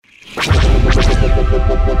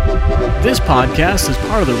This podcast is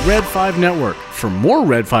part of the Red 5 Network. For more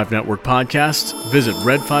Red 5 Network podcasts, visit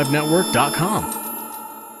red5network.com.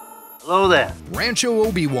 Hello there. Rancho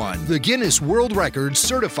Obi-Wan, the Guinness World Records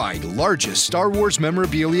certified largest Star Wars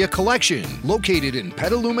memorabilia collection, located in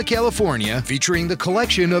Petaluma, California, featuring the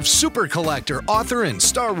collection of super collector, author, and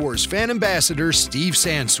Star Wars fan ambassador Steve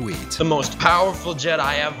Sansweet. The most powerful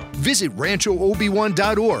Jedi ever. Visit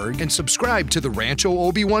RanchoObi-Wan.org and subscribe to the Rancho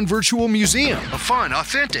Obi-Wan Virtual Museum, a fun,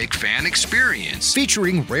 authentic fan experience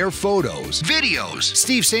featuring rare photos, videos,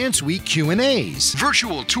 Steve Sansweet Q&As,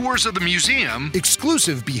 virtual tours of the museum,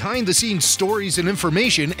 exclusive behind-the-scenes stories and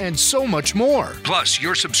information, and so much more. Plus,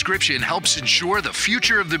 your subscription helps ensure the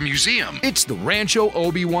future of the museum. It's the Rancho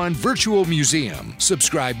Obi-Wan Virtual Museum.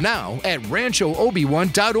 Subscribe now at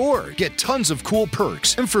RanchoObi-Wan.org. Get tons of cool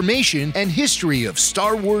perks, information, and history of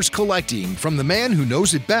Star Wars collecting from the man who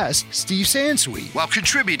knows it best, Steve Sansweet, while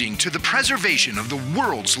contributing to the preservation of the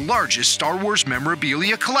world's largest Star Wars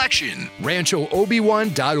memorabilia collection.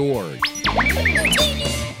 RanchoObi-Wan.org.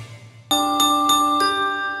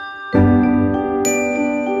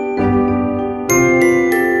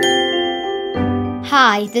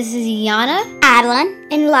 Hi, this is Iana, Adeline,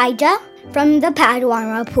 and Elijah from the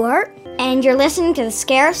Padawan Report, and you're listening to the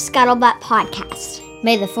Scarif Scuttlebutt podcast.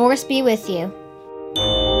 May the Force be with you.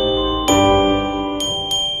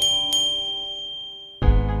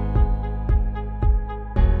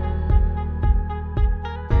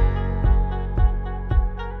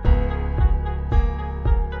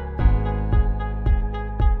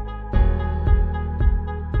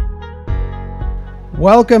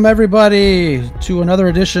 Welcome, everybody, to another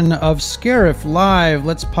edition of Scarif Live.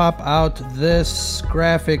 Let's pop out this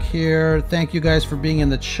graphic here. Thank you guys for being in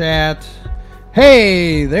the chat.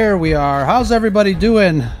 Hey, there we are. How's everybody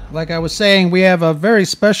doing? Like I was saying, we have a very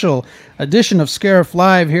special edition of Scarif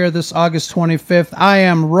Live here this August 25th. I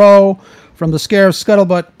am Ro from the Scarif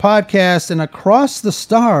Scuttlebutt podcast, and across the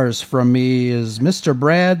stars from me is Mr.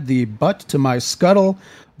 Brad, the butt to my scuttle.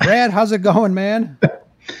 Brad, how's it going, man?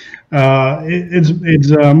 It's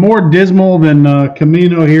more dismal than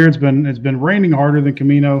Camino here. It's been raining harder than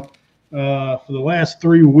Camino for the last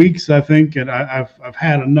 3 weeks, I think, and I've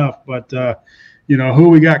had enough. But who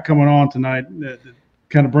we got coming on tonight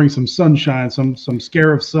kind of brings some sunshine, some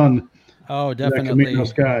Scarif sun. Oh, definitely. To that Camino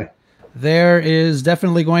sky. There is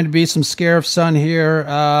definitely going to be some Scarif sun here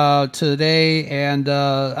today, and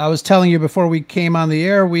I was telling you before we came on the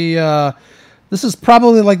air, this is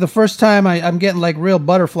probably like the first time I'm getting like real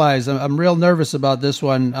butterflies. I'm real nervous about this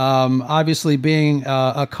one. Obviously, being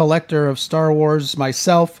a collector of Star Wars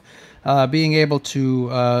myself, being able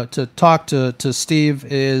to talk to Steve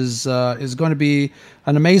is going to be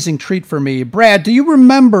an amazing treat for me. Brad, do you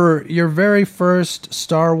remember your very first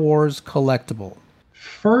Star Wars collectible?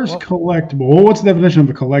 Collectible. Well, what's the definition of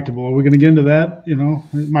a collectible? Are we going to get into that?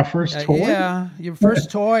 My first toy? Yeah, your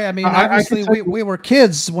first toy. I mean, obviously, we were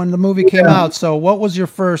kids when the movie came out. So what was your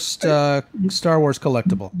first Star Wars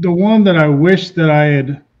collectible? The one that I wish that I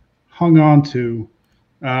had hung on to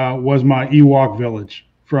was my Ewok Village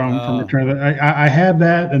from Return of the... I had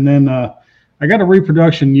that, and then I got a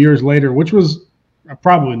reproduction years later, which was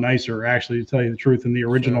probably nicer, actually, to tell you the truth, than the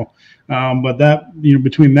original. Sure. But that,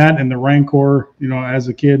 between that and the Rancor, as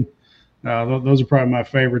a kid, those are probably my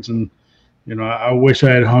favorites. And, I wish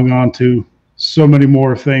I had hung on to so many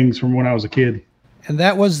more things from when I was a kid. And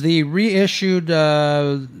that was the reissued,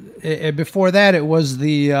 before that, it was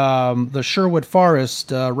the Sherwood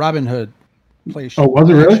Forest Robin Hood playset. Oh, was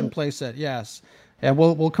it really? Playset, yes. And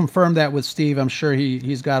we'll confirm that with Steve. I'm sure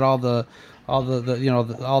he's got all the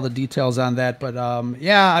details on that. But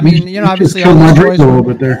yeah, I mean, obviously all the toys a little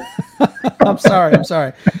bit there. I'm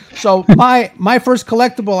sorry. So my first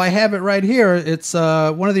collectible, I have it right here. It's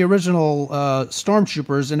one of the original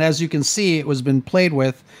Stormtroopers, and as you can see, it was been played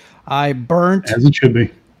with. I burnt, as it should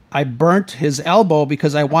be. I burnt his elbow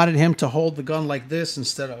because I wanted him to hold the gun like this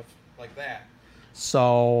instead of like that.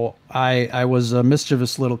 So I was a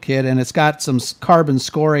mischievous little kid, and it's got some carbon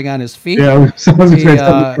scoring on his feet. Yeah,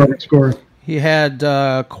 carbon scoring. He had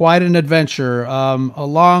quite an adventure.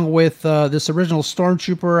 Along with this original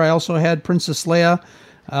Stormtrooper, I also had Princess Leia.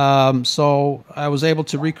 So I was able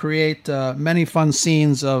to recreate many fun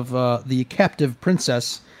scenes of the captive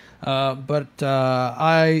princess. But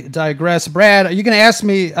I digress. Brad, are you going to ask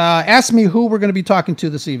me who we're going to be talking to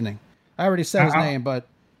this evening? I already said his name, but...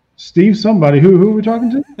 Steve somebody. Who are we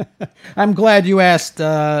talking to? I'm glad you asked.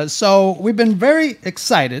 So we've been very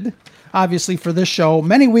excited obviously, for this show.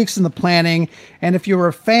 Many weeks in the planning. And if you're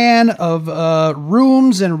a fan of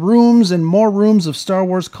rooms and more rooms of Star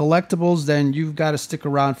Wars collectibles, then you've got to stick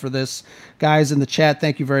around for this. Guys in the chat,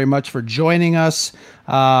 thank you very much for joining us.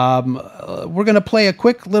 We're going to play a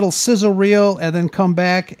quick little sizzle reel and then come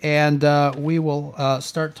back, and we will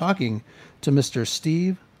start talking to Mr.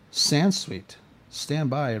 Steve Sansweet. Stand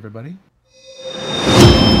by, everybody.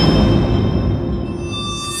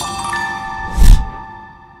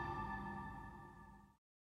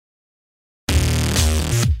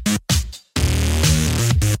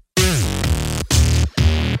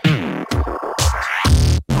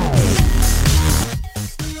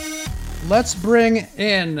 Let's bring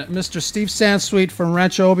in Mr. Steve Sansweet from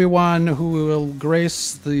Rancho Obi-Wan, who will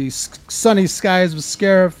grace the sunny skies with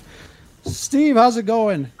Scarif. Steve, how's it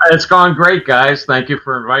going? It's going great, guys. Thank you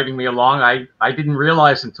for inviting me along. I didn't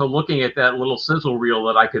realize until looking at that little sizzle reel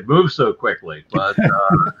that I could move so quickly, but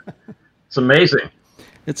it's amazing.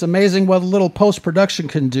 It's amazing what a little post-production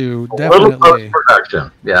can do. Definitely. Little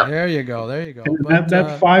post-production, yeah. There you go. There you go. But,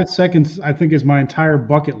 that 5 seconds, I think, is my entire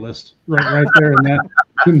bucket list right there in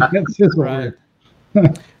that sizzle reel.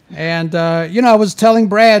 Right. And, I was telling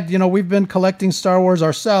Brad, we've been collecting Star Wars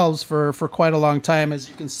ourselves for quite a long time. As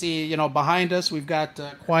you can see, behind us, we've got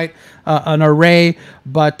quite an array,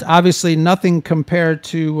 but obviously nothing compared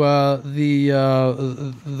to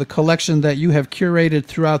the collection that you have curated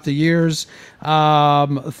throughout the years.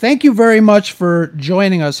 Thank you very much for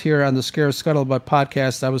joining us here on the Scarif Scuttlebutt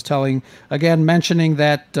podcast. I was mentioning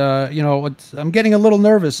that, I'm getting a little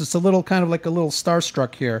nervous. It's a little kind of like a little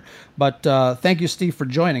starstruck here, but thank you, Steve, for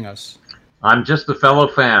joining us. I'm just a fellow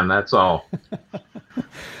fan, that's all.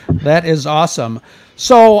 That is awesome.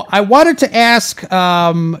 So I wanted to ask,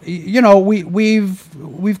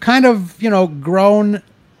 we've kind of, grown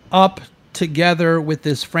up together with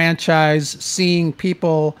this franchise, seeing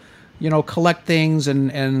people, collect things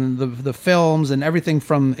and the films and everything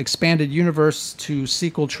from expanded universe to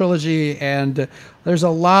sequel trilogy. And there's a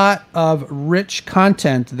lot of rich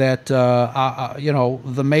content that,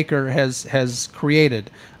 the maker has created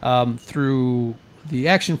through the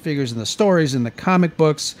action figures and the stories and the comic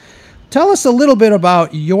books. Tell us a little bit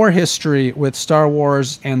about your history with Star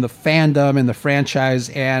Wars and the fandom and the franchise,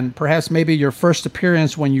 and perhaps maybe your first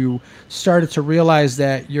appearance when you started to realize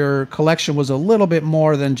that your collection was a little bit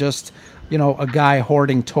more than just, a guy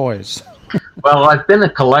hoarding toys. Well, I've been a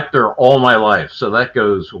collector all my life, so that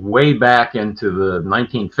goes way back into the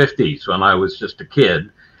 1950s when I was just a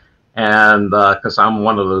kid, and because I'm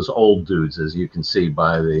one of those old dudes, as you can see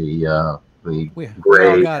by the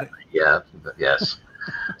gray. Yeah, yes.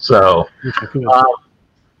 So,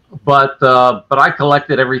 but I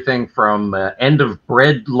collected everything from end of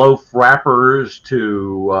bread loaf wrappers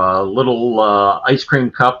to little ice cream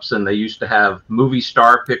cups, and they used to have movie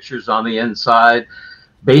star pictures on the inside,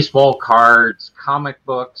 baseball cards, comic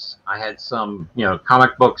books. I had some,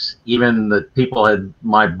 comic books even that people had.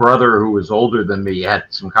 My brother, who was older than me, had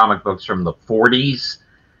some comic books from the 40s.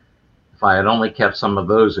 If I had only kept some of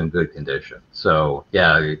those in good condition. So,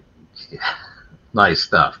 yeah. Nice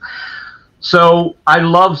stuff. So I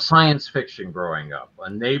loved science fiction growing up. A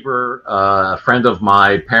neighbor, a friend of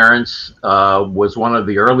my parents, was one of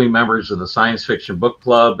the early members of the science fiction book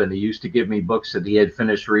club, and he used to give me books that he had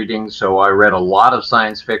finished reading. So I read a lot of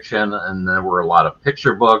science fiction, and there were a lot of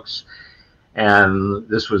picture books. And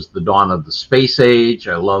this was the dawn of the space age.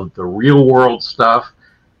 I loved the real world stuff.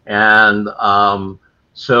 And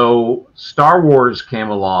so Star Wars came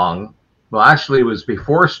along. Well, actually, it was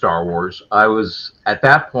before Star Wars. I was, at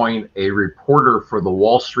that point, a reporter for the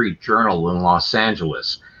Wall Street Journal in Los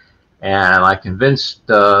Angeles. And I convinced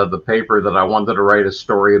the paper that I wanted to write a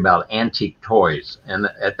story about antique toys. And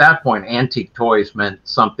at that point, antique toys meant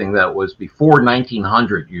something that was before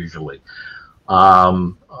 1900, usually.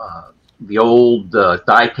 The old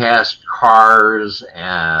die-cast cars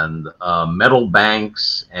and metal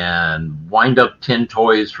banks and wind-up tin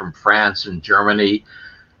toys from France and Germany.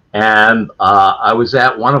 And I was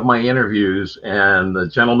at one of my interviews, and the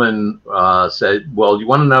gentleman said, well, you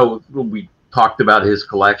want to know, we talked about his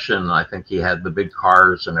collection. I think he had the big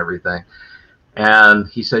cars and everything. And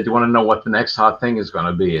he said, you want to know what the next hot thing is going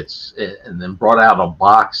to be? And then brought out a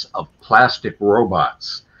box of plastic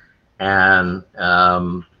robots. And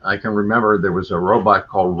I can remember there was a robot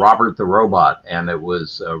called Robert the Robot, and it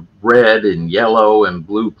was red and yellow and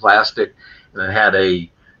blue plastic, and it had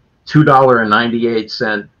a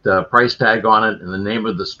 $2.98 price tag on it, and the name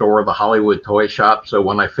of the store, the Hollywood Toy Shop. So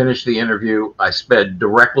when I finished the interview, I sped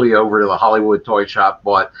directly over to the Hollywood Toy Shop,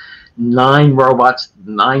 bought 9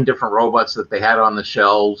 different robots that they had on the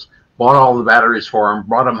shelves, bought all the batteries for them,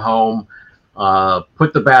 brought them home,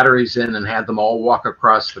 put the batteries in, and had them all walk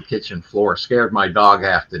across the kitchen floor. Scared my dog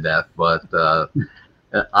half to death, but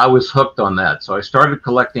I was hooked on that. So I started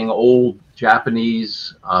collecting old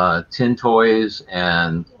Japanese tin toys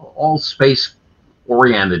and all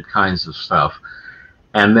space-oriented kinds of stuff.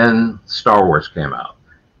 And then Star Wars came out.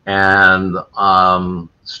 And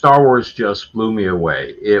Star Wars just blew me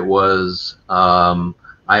away. It was, I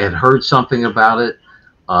had heard something about it.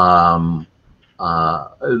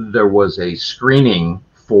 There was a screening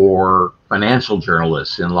for financial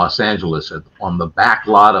journalists in Los Angeles on the back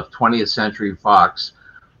lot of 20th Century Fox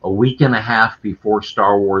a week and a half before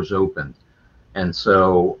Star Wars opened. And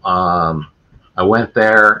so I went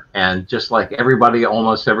there, and just like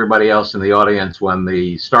almost everybody else in the audience, when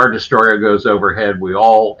the Star Destroyer goes overhead, we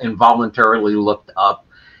all involuntarily looked up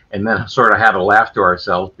and then sort of had a laugh to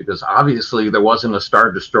ourselves, because obviously there wasn't a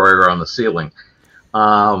Star Destroyer on the ceiling.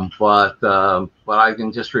 But I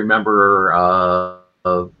can just remember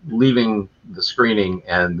leaving the screening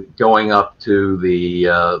and going up to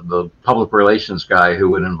the public relations guy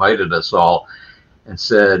who had invited us all and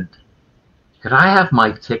said, "Could I have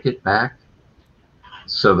my ticket back?"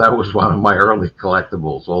 So that was one of my early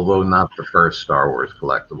collectibles, although not the first Star Wars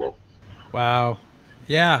collectible. Wow.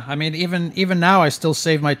 Yeah, I mean, even now I still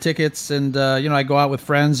save my tickets, and I go out with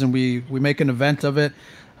friends and we make an event of it.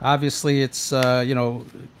 Obviously, it's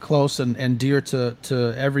close and dear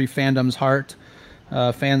to every fandom's heart,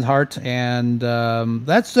 fan's heart, and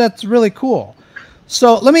that's really cool.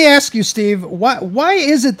 So let me ask you, Steve, why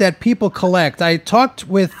is it that people collect? I talked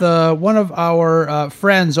with one of our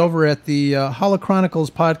friends over at the Holochronicles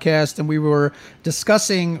podcast, and we were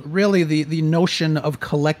discussing really the notion of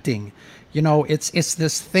collecting. It's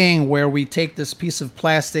this thing where we take this piece of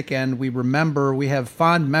plastic and we have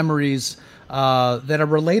fond memories that are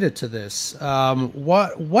related to this.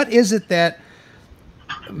 What is it that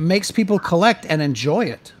makes people collect and enjoy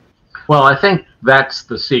it? Well, I think that's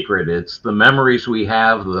the secret. It's the memories we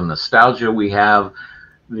have, the nostalgia we have,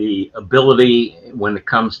 the ability when it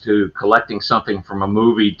comes to collecting something from a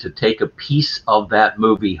movie to take a piece of that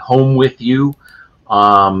movie home with you,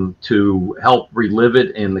 to help relive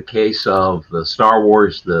it. In the case of the Star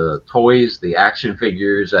Wars, the toys, the action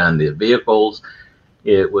figures, and the vehicles,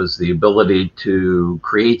 it was the ability to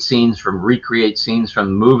recreate scenes from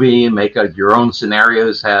the movie, make your own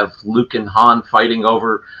scenarios, have Luke and Han fighting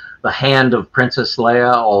over the hand of Princess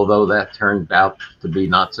Leia, although that turned out to be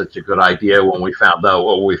not such a good idea when we found out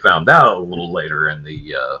what we found out a little later in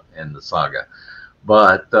the saga.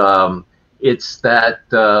 But it's that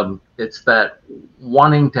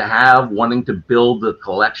wanting to build the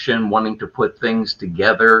collection, wanting to put things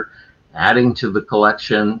together, adding to the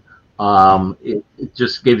collection. It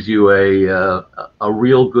just gives you a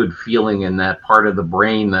real good feeling in that part of the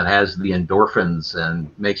brain that has the endorphins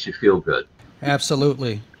and makes you feel good.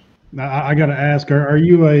 Absolutely. Now, I got to ask, are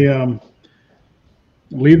you a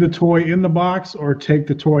leave the toy in the box or take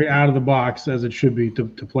the toy out of the box as it should be to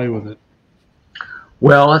play with it?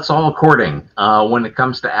 Well, it's all according. When it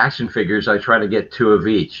comes to action figures, I try to get 2 of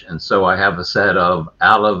each. And so I have a set of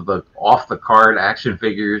off the card action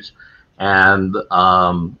figures and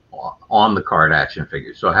on the card action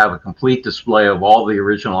figures. So I have a complete display of all the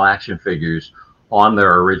original action figures on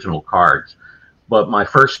their original cards. But my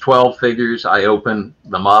first 12 figures, I opened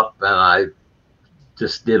them up and I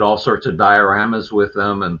just did all sorts of dioramas with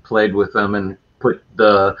them and played with them and put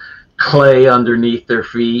the clay underneath their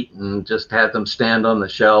feet and just had them stand on the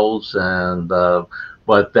shelves. And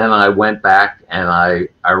but then I went back and I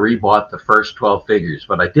rebought the first 12 figures.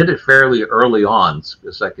 But I did it fairly early on,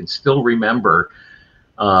 because I can still remember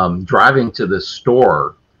driving to the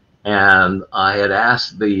store, and I had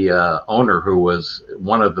asked the owner, who was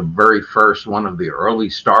one of the early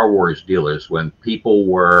Star Wars dealers, when people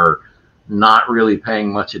were not really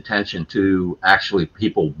paying much attention to actually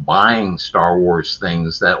people buying Star Wars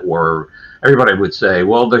things that were, everybody would say,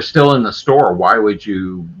 well, they're still in the store. Why would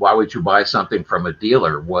you buy something from a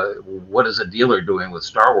dealer? What is a dealer doing with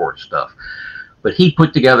Star Wars stuff? But he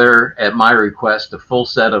put together, at my request, a full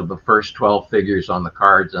set of the first 12 figures on the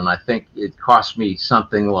cards, and I think it cost me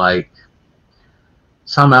something like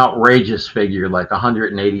some outrageous figure, like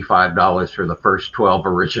 $185 for the first 12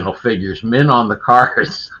 original figures, mint on the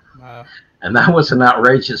cards. Wow. And that was an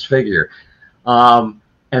outrageous figure. And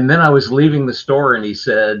then I was leaving the store, and he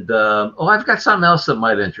said, oh, I've got something else that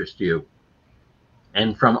might interest you.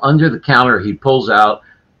 And from under the counter, he pulls out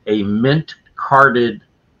a mint-carded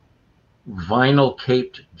vinyl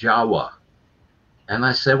caped Jawa. And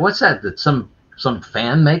I said, what's that? Did some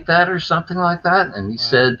fan make that or something like that? And he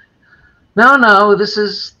said, no, this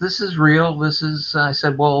is real. I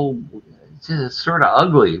said, well, just sort of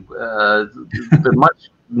ugly. They're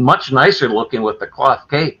much nicer looking with the cloth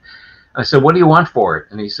cape. I said, what do you want for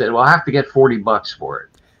it? And he said, well, I have to get $40 for it.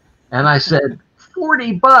 And I said,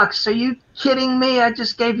 $40? Are you kidding me? I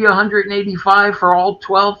just gave you $185 for all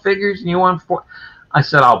 12 figures and you want $40? I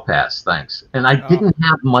said, I'll pass, thanks. And I didn't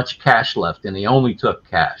have much cash left, and he only took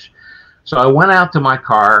cash. So I went out to my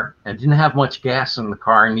car and didn't have much gas in the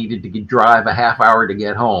car and needed to drive a half hour to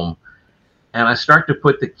get home. And I start to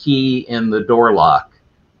put the key in the door lock,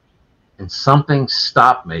 and something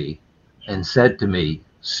stopped me and said to me,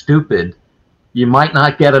 stupid, you might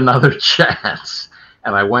not get another chance.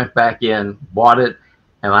 And I went back in, bought it,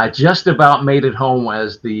 and I just about made it home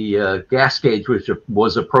as the gas gauge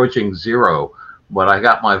was approaching zero. But I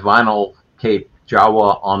got my vinyl cape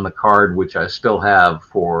Jawa on the card, which I still have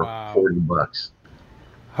for $40.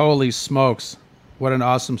 Holy smokes. What an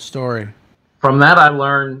awesome story. From that, I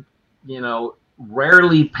learned,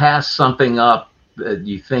 rarely pass something up that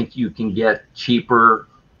you think you can get cheaper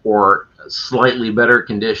or slightly better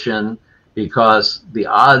condition, because the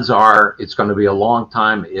odds are it's going to be a long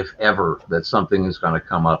time, if ever, that something is going to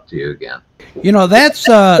come up to you again. That's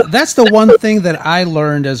the one thing that I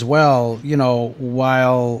learned as well,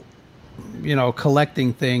 while,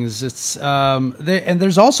 collecting things. It's and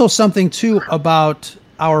there's also something too about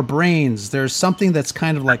our brains. There's something that's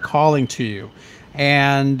kind of like calling to you.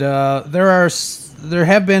 And there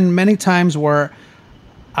have been many times where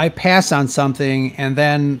I pass on something, and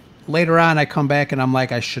then later on I come back and I'm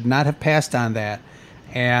like, I should not have passed on that.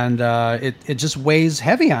 And it just weighs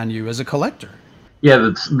heavy on you as a collector.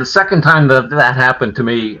 Yeah, the second time that happened to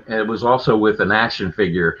me, it was also with an action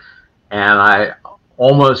figure, and I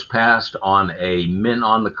almost passed on a mint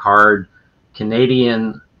on the card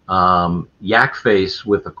Canadian yak face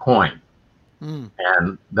with a coin.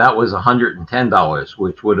 And that was $110,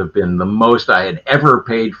 which would have been the most I had ever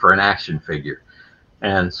paid for an action figure.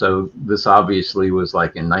 And so this obviously was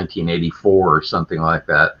like in 1984 or something like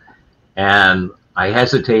that. And I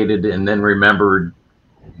hesitated and then remembered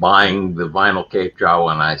buying the vinyl cape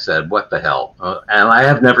Jawa, and I said, what the hell? And I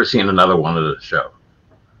have never seen another one at a show.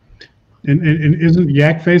 And isn't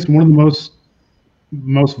Yak Face one of the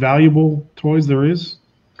most valuable toys there is?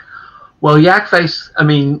 Well, Yak Face, I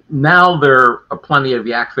mean, now there are plenty of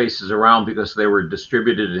Yak Faces around because they were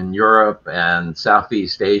distributed in Europe and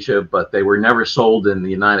Southeast Asia, but they were never sold in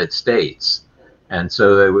the United States. And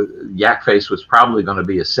so Yak Face was probably going to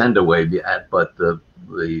be a send away, but the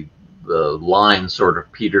line sort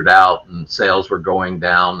of petered out and sales were going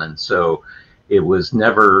down. And so it was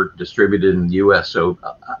never distributed in the US. So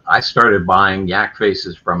I started buying Yak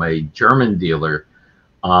Faces from a German dealer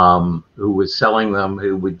who was selling them,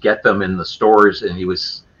 who would get them in the stores, and he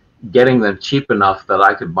was getting them cheap enough that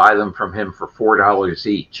I could buy them from him for $4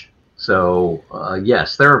 each. So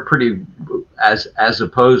yes, they're a pretty, as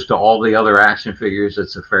opposed to all the other action figures,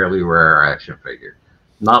 it's a fairly rare action figure.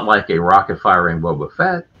 Not like a rocket firing Boba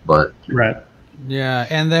Fett, but right. Yeah,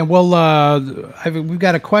 and then we've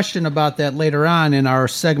got a question about that later on in our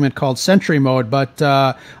segment called Sentry Mode. But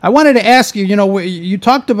I wanted to ask you, you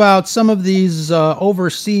talked about some of these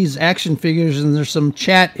overseas action figures, and there's some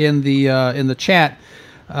chat in the chat.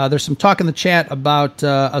 There's some talk in the chat about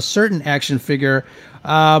a certain action figure.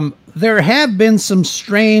 There have been some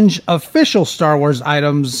strange official Star Wars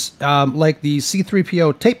items, like the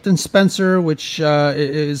C-3PO tape dispenser, which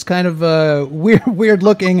is kind of weird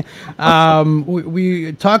looking.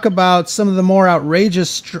 We talk about some of the more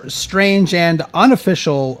outrageous, strange, and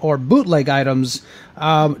unofficial or bootleg items.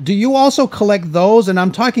 Do you also collect those? And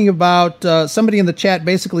I'm talking about somebody in the chat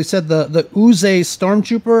basically said the Uze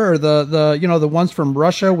Stormtrooper, or the ones from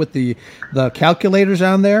Russia with the calculators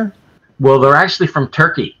on there. Well, they're actually from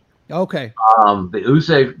Turkey. Okay. The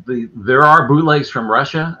Uze, there are bootlegs from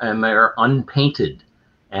Russia, and they're unpainted,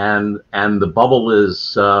 and the bubble is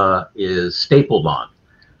stapled on.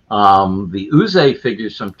 The Uze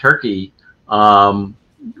figures from Turkey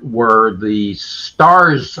were the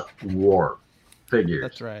Stars War figures.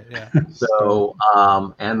 That's right. Yeah. So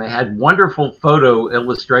and they had wonderful photo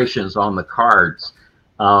illustrations on the cards.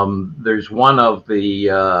 There's one of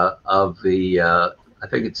the I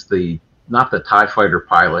think it's not the TIE fighter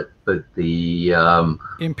pilot, but the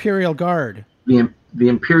Imperial Guard. The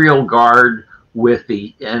Imperial Guard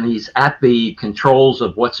and he's at the controls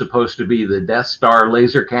of what's supposed to be the Death Star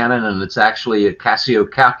laser cannon, and it's actually a Casio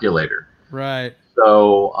calculator. Right.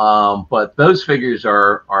 So, but those figures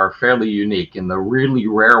are fairly unique, and the really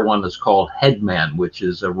rare one is called Headman, which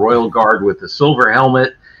is a Royal Guard with a silver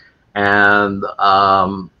helmet. And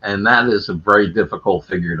that is a very difficult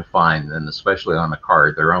figure to find, and especially on a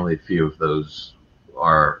card. There are only a few of those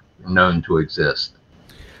are known to exist.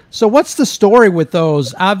 So what's the story with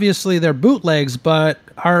those? Obviously, they're bootlegs, but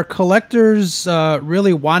are collectors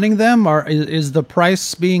really wanting them? Or is the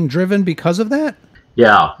price being driven because of that?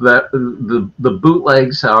 Yeah, the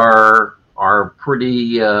bootlegs are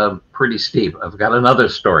pretty steep. I've got another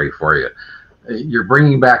story for you. You're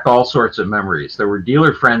bringing back all sorts of memories. There were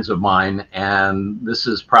dealer friends of mine, and this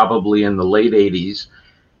is probably in the late 80s.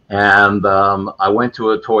 And I went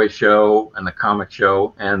to a toy show and a comic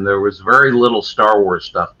show, and there was very little Star Wars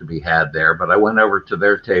stuff to be had there. But I went over to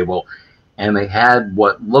their table, and they had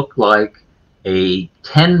what looked like a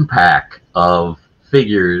 10-pack of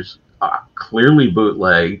figures, clearly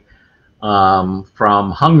bootleg,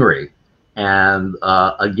 from Hungary. And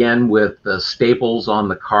again, with the staples on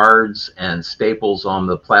the cards and staples on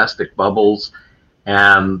the plastic bubbles.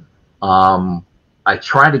 And I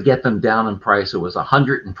tried to get them down in price. It was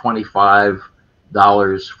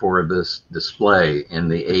 $125 for this display in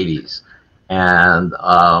the 80s. And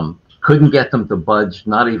couldn't get them to budge,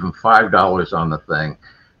 not even $5 on the thing.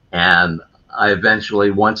 And I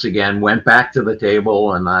eventually, once again, went back to the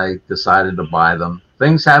table and I decided to buy them.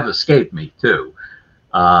 Things have escaped me too.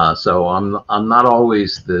 So I'm not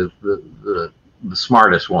always the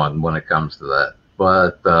smartest one when it comes to that.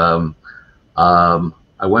 But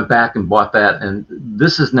I went back and bought that, and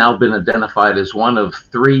this has now been identified as one of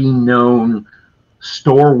 3 known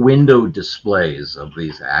store window displays of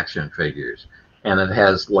these action figures. And it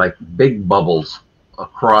has like big bubbles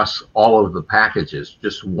across all of the packages,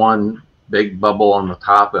 just one big bubble on the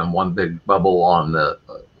top and one big bubble on the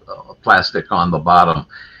plastic on the bottom.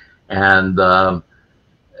 And a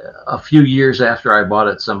few years after I bought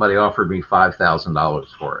it, somebody offered me $5,000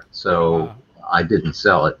 for it. So wow. I didn't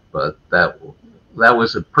sell it, but that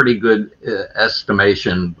was a pretty good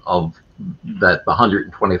estimation of that the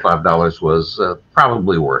 $125 was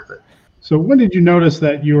probably worth it. So when did you notice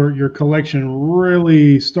that your collection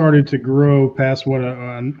really started to grow past what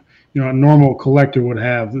a normal collector would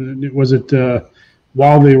have? Was it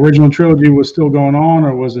while the original trilogy was still going on,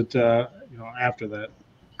 or was it after that?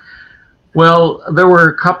 Well, there were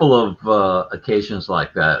a couple of occasions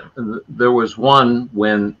like that. There was one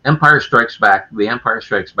when The Empire Strikes Back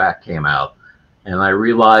came out, and I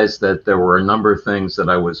realized that there were a number of things that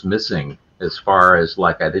I was missing, as far as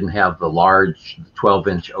like I didn't have the large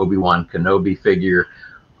 12-inch Obi-Wan Kenobi figure,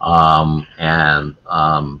 and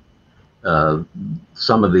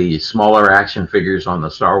some of the smaller action figures on the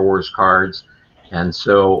Star Wars cards. And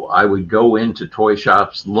so I would go into toy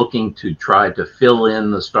shops looking to try to fill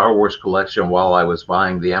in the Star Wars collection while I was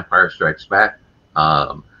buying the Empire Strikes Back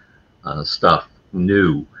stuff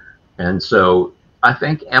new. And so I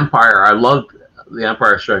think I loved the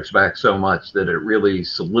Empire Strikes Back so much that it really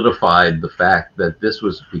solidified the fact that this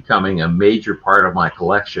was becoming a major part of my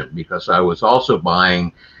collection, because I was also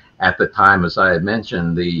buying at the time, as I had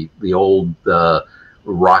mentioned, the old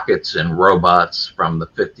rockets and robots from the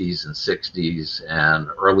 50s and 60s and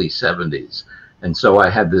early 70s. And so I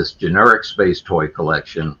had this generic space toy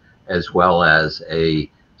collection as well as a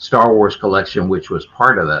Star Wars collection, which was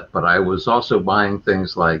part of that. But I was also buying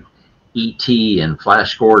things like E.T. and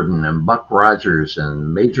Flash Gordon and Buck Rogers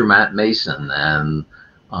and Major Matt Mason and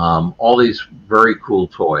all these very cool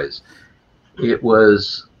toys. It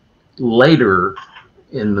was later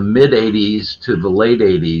in the mid 80s to the late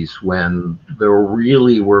 80s when there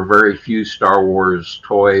really were very few Star Wars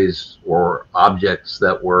toys or objects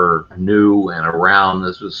that were new and around.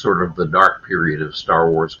 This was sort of the dark period of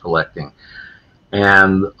Star Wars collecting.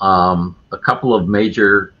 And a couple of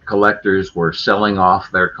major collectors were selling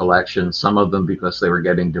off their collection, some of them because they were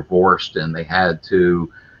getting divorced and they had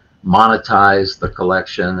to monetize the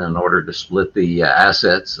collection in order to split the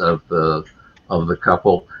assets of the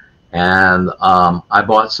couple. And I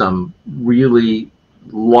bought some really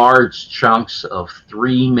large chunks of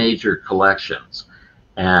 3 major collections,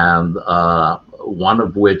 and one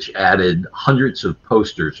of which added hundreds of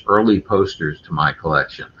posters, early posters, to my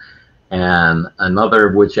collection, and another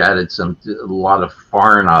of which added a lot of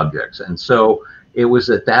foreign objects. And so it was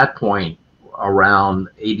at that point, around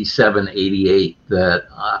 87, 88, that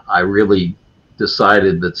I really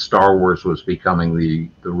decided that Star Wars was becoming the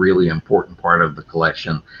really important part of the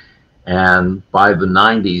collection. And by the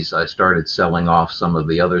 90s, I started selling off some of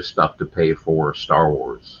the other stuff to pay for Star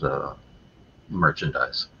Wars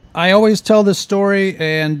merchandise. I always tell this story,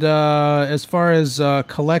 and as far as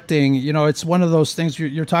collecting, it's one of those things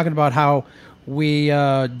you're talking about, how we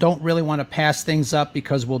don't really want to pass things up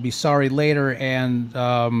because we'll be sorry later. And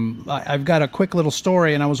I've got a quick little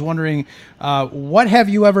story, and I was wondering, what have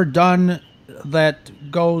you ever done that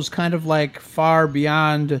goes kind of like far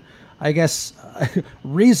beyond, I guess,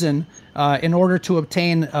 reason in order to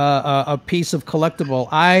obtain a piece of collectible.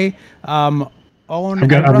 I own. I've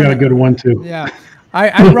got a good one too. Yeah.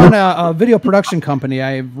 I run a video production company.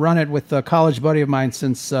 I've run it with a college buddy of mine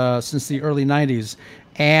since the early 90s.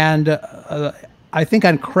 And I think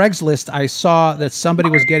on Craigslist, I saw that somebody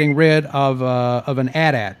was getting rid of an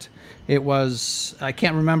AT-AT. It was, I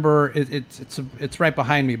can't remember, it's right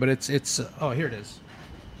behind me, but it's oh, here it is.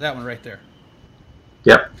 That one right there.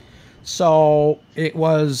 Yep. So it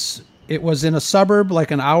was in a suburb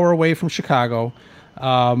like an hour away from Chicago.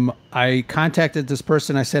 I contacted this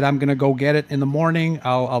person. I said, I'm going to go get it in the morning.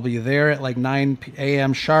 I'll be there at like 9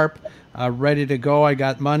 a.m. sharp, ready to go. I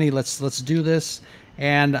got money. Let's do this.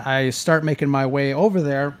 And I start making my way over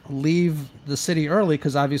there, leave the city early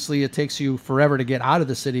because obviously it takes you forever to get out of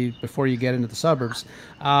the city before you get into the suburbs.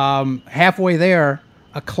 Halfway there,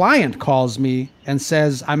 a client calls me and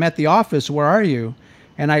says, I'm at the office. Where are you?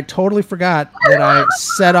 And I totally forgot that I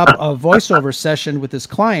set up a voiceover session with this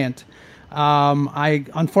client.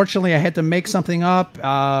 Unfortunately I had to make something up,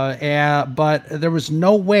 but there was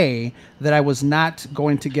no way that I was not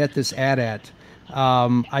going to get this AT-AT.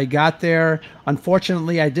 I got there.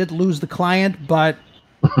 Unfortunately, I did lose the client, but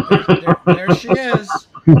there she is.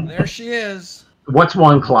 There she is. What's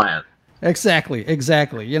one client? Exactly.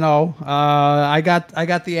 You know, I got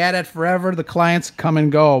the AT-AT forever. The clients come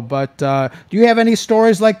and go. But do you have any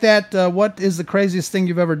stories like that? What is the craziest thing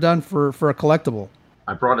you've ever done for a collectible?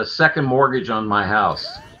 I brought a second mortgage on my house.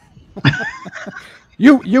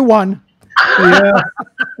 You won. Yeah.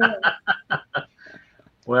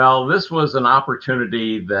 Well, this was an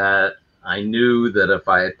opportunity that I knew that if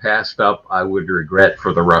I had passed up, I would regret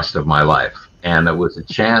for the rest of my life. And it was a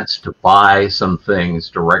chance to buy some things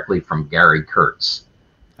directly from Gary Kurtz,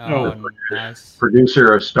 nice.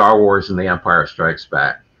 Producer of Star Wars and The Empire Strikes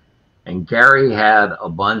Back. And Gary had a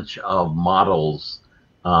bunch of models,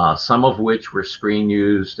 some of which were screen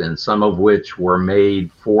used and some of which were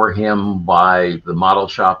made for him by the model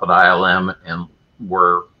shop at ILM and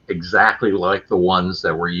were exactly like the ones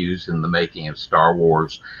that were used in the making of Star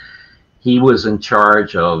Wars. He was in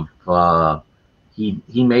charge of,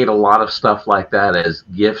 he made a lot of stuff like that as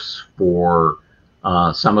gifts for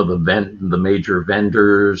some of the major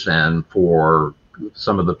vendors and for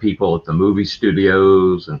some of the people at the movie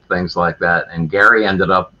studios and things like that. And Gary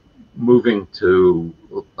ended up moving to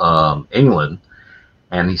England,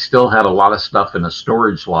 and he still had a lot of stuff in a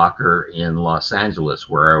storage locker in Los Angeles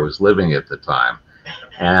where I was living at the time.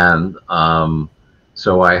 And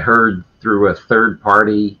so I heard through a third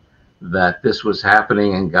party that this was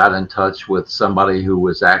happening and got in touch with somebody who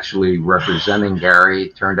was actually representing Gary.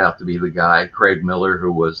 It turned out to be the guy, Craig Miller,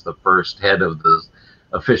 who was the first head of the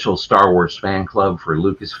official Star Wars fan club for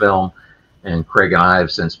Lucasfilm. And Craig and I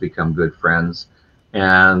have since become good friends.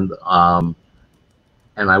 And I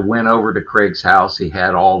went over to Craig's house. He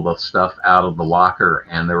had all the stuff out of the locker,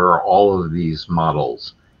 and there were all of these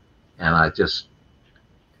models. And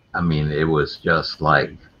I mean, it was just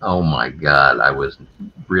like, oh my God, I was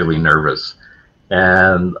really nervous.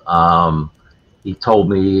 And he told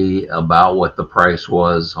me about what the price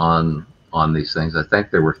was on these things. I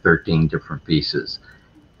think there were 13 different pieces.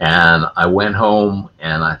 And I went home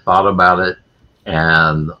and I thought about it,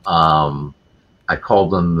 and I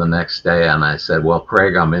called him the next day and I said, well,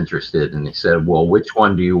 Craig, I'm interested. And he said, well, which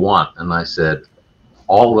one do you want? And I said,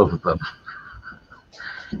 all of them.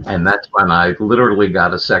 And that's when I literally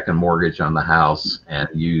got a second mortgage on the house and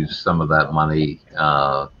used some of that money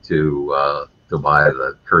to buy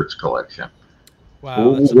the Kurtz collection.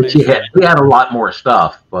 Wow, that's which amazing. He had a lot more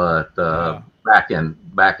stuff, but back in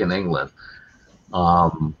England.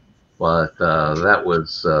 But that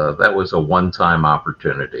was a one-time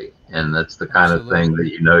opportunity, and that's the kind of thing that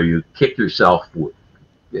you kick yourself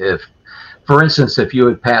if, for instance, if you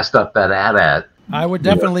had passed up that AT-AT. I would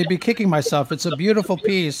definitely be kicking myself. It's a beautiful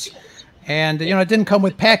piece, and it didn't come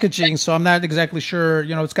with packaging, so I'm not exactly sure.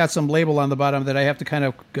 It's got some label on the bottom that I have to kind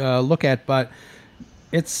of look at, but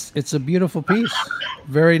it's a beautiful piece,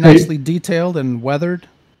 very nicely detailed and weathered.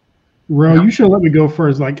 Ro, you should let me go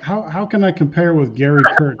first. Like, how can I compare with Gary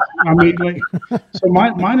Kurtz? I mean, like, so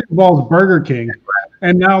mine involves Burger King,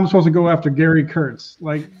 and now I'm supposed to go after Gary Kurtz.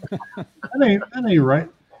 Like, that ain't right.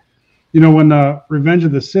 When Revenge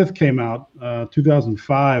of the Sith came out,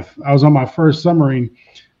 2005, I was on my first submarine,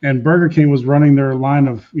 and Burger King was running their line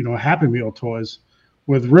of Happy Meal toys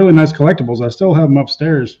with really nice collectibles. I still have them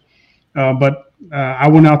upstairs, but I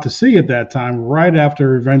went out to sea at that time, right after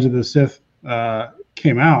Revenge of the Sith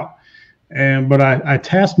came out. But I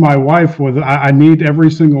tasked my wife with I need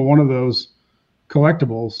every single one of those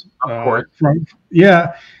collectibles. Of course.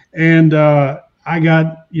 And I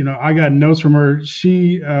got notes from her.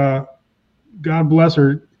 She God bless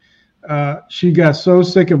her, she got so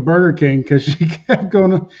sick of Burger King because she kept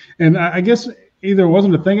going. And I guess either it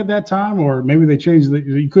wasn't a thing at that time, or maybe they changed it.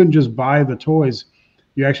 You couldn't just buy the toys.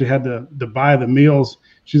 You actually had to buy the meals.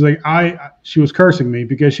 She's like, she was cursing me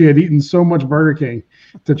because she had eaten so much Burger King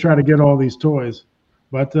to try to get all these toys.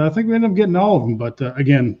 But I think we ended up getting all of them. But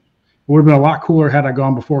again, it would have been a lot cooler had I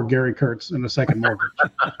gone before Gary Kurtz in the second mortgage.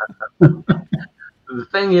 The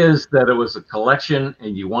thing is that it was a collection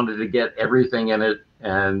and you wanted to get everything in it.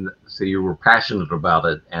 And so you were passionate about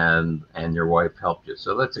it, and your wife helped you.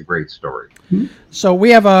 So that's a great story. So we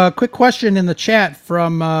have a quick question in the chat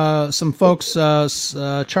from some folks.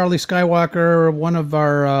 Charlie Skywalker, one of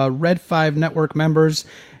our Red 5 Network members.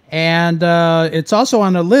 And it's also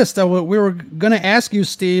on the list. We were going to ask you,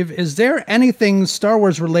 Steve, is there anything Star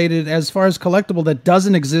Wars related as far as collectible that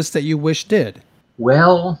doesn't exist that you wish did?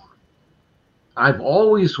 Well, I've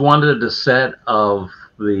always wanted a set of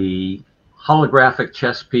the holographic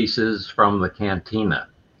chess pieces from the Cantina,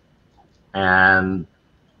 and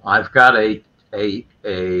I've got a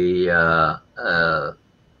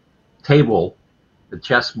table, a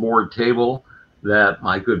chessboard table that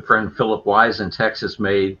my good friend Philip Wise in Texas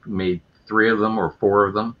made 3 of them or 4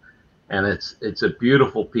 of them, and it's a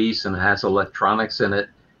beautiful piece and it has electronics in it,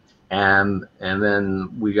 and then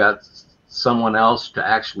we got someone else to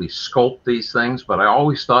actually sculpt these things, but I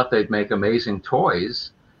always thought they'd make amazing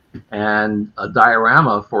toys. And a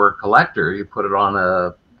diorama for a collector, you put it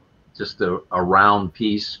on just a round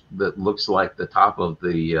piece that looks like the top of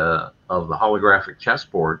the holographic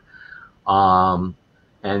chessboard, and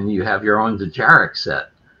you have your own Dejarik set.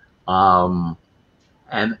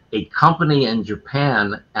 And a company in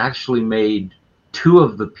Japan actually made 2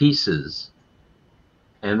 of the pieces,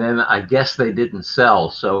 and then I guess they didn't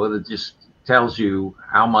sell, so it just tells you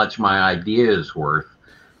how much my idea is worth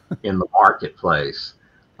in the marketplace.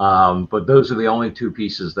 But those are the only 2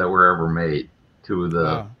 pieces that were ever made. 2 of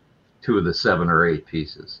the 7 or 8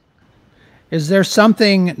 pieces. Is there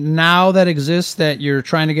something now that exists that you're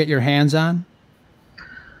trying to get your hands on?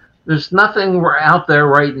 There's nothing out there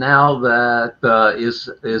right now that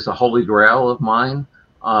is a holy grail of mine.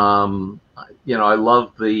 You know, I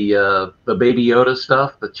love the Baby Yoda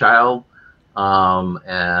stuff, the child,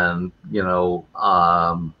 and you know,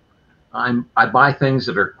 I buy things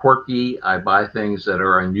that are quirky. I buy things that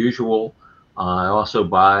are unusual. I also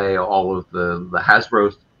buy all of the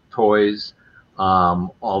Hasbro toys,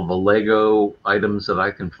 all the Lego items that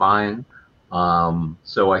I can find.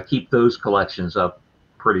 So I keep those collections up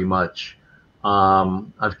pretty much.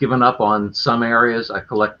 I've given up on some areas. I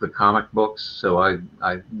collect the comic books. So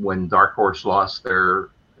when Dark Horse lost their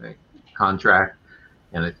contract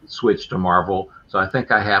and it switched to Marvel, so I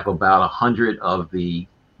think I have about 100 of the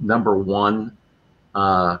 #1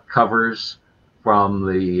 covers from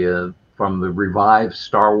the revived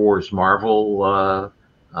Star Wars Marvel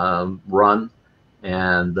run,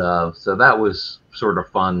 and so that was sort of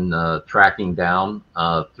fun tracking down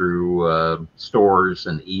through stores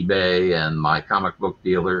and eBay and my comic book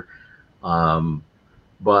dealer.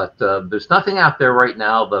 But there's nothing out there right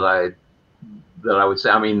now that I would say.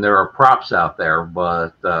 I mean, there are props out there,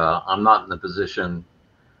 but I'm not in a position.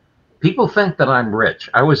 People think that I'm rich.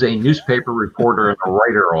 I was a newspaper reporter and a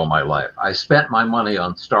writer all my life. I spent my money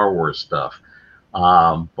on Star Wars stuff,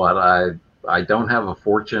 but I don't have a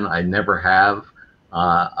fortune. I never have.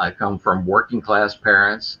 I come from working class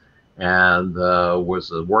parents and was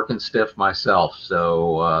a working stiff myself.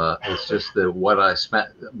 So it's just that what I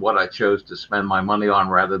chose to spend my money on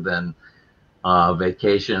rather than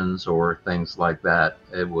vacations or things like that.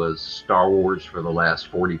 It was Star Wars for the last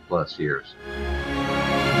 40 plus years.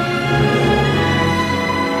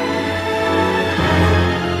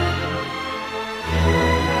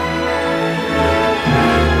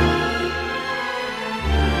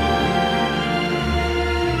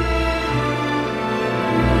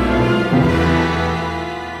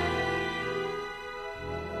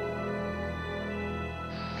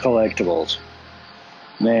 Collectibles.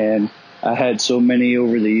 Man, I had so many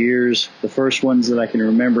over the years. The first ones that I can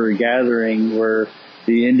remember gathering were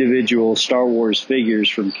the individual Star Wars figures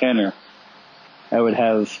from Kenner. I would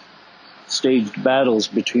have staged battles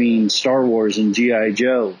between Star Wars and G.I.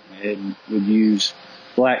 Joe and would use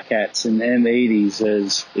Black Cats and M80s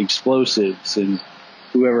as explosives, and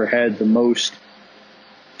whoever had the most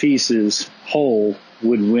pieces whole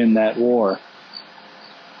would win that war.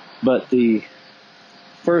 But the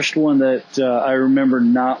first one that I remember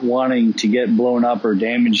not wanting to get blown up or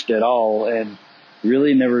damaged at all, and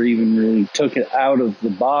really never even really took it out of the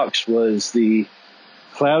box, was the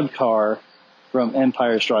Cloud Car from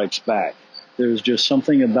Empire Strikes Back. There was just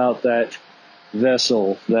something about that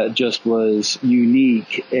vessel that just was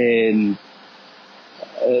unique and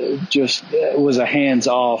just was a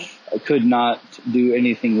hands-off. I could not do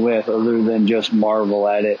anything with other than just marvel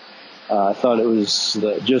at it. I thought it was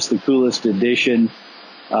just the coolest addition,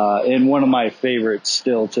 and one of my favorites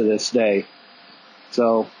still to this day.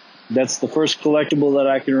 So that's the first collectible that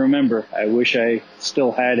I can remember. I wish I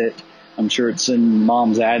still had it. I'm sure it's in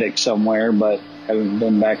Mom's attic somewhere, but haven't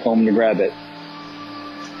been back home to grab it.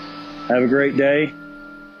 Have a great day,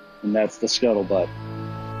 and that's the Scuttlebutt.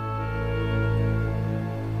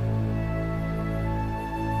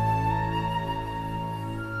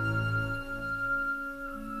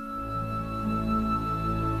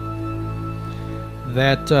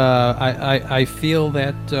 That I feel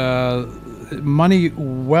that money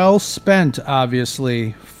well spent,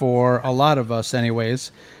 obviously, for a lot of us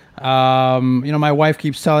anyways. My wife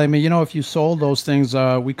keeps telling me, if you sold those things,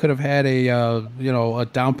 we could have had a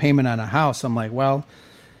down payment on a house. I'm like, well,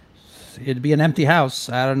 it'd be an empty house.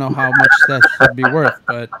 I don't know how much that would be worth,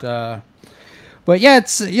 but yeah,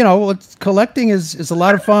 it's collecting is a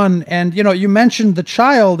lot of fun. And, you mentioned The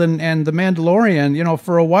Child and The Mandalorian.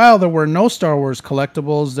 For a while there were no Star Wars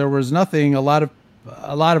collectibles. There was nothing. A lot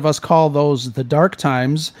of us call those the dark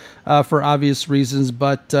times for obvious reasons.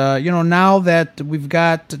 But, now that we've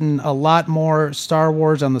gotten a lot more Star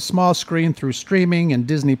Wars on the small screen through streaming and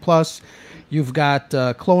Disney Plus, you've got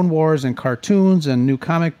Clone Wars and cartoons and new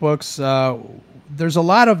comic books. There's a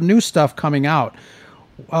lot of new stuff coming out.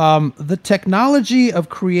 The technology of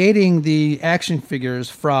creating the action figures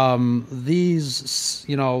from these,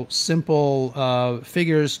 simple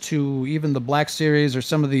figures to even the Black Series or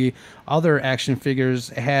some of the other action figures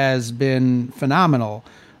has been phenomenal.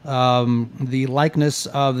 The likeness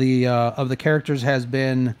of the characters has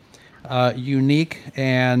been unique,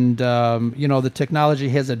 and the technology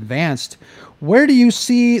has advanced. Where do you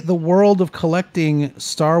see the world of collecting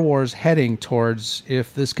Star Wars heading towards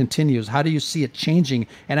if this continues? How do you see it changing?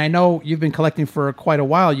 And I know you've been collecting for quite a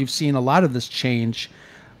while. You've seen a lot of this change.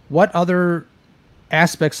 What other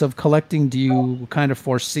aspects of collecting do you kind of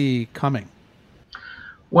foresee coming?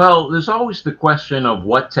 Well, there's always the question of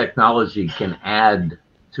what technology can add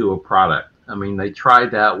to a product. I mean, they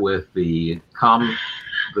tried that with the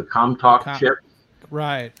CommTalk chips,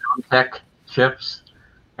 right? CommTech chips.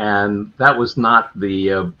 And that was not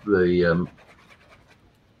the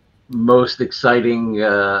most exciting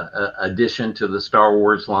addition to the Star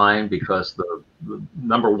Wars line, because the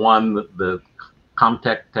number one, the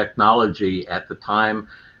CommTech technology at the time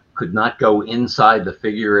could not go inside the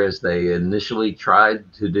figure as they initially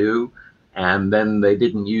tried to do, and then they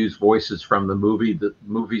didn't use voices from the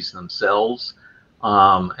movies themselves.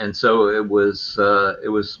 And so it was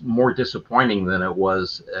more disappointing than it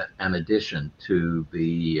was an addition to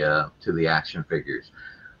the action figures.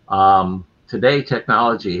 Today,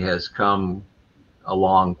 technology has come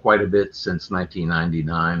along quite a bit since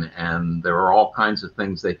 1999, and there are all kinds of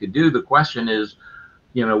things they could do. The question is,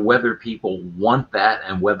 whether people want that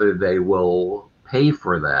and whether they will pay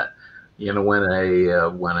for that. When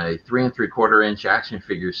a 3 3/4-inch action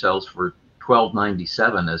figure sells for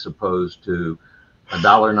 $12.97 as opposed to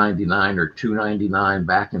 $1.99 or $2.99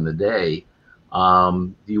 back in the day,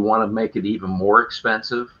 do you want to make it even more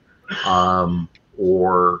expensive?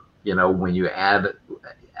 Or when you add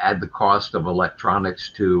the cost of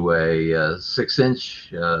electronics to a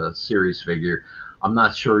 6-inch series figure, I'm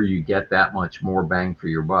not sure you get that much more bang for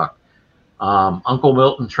your buck. Uncle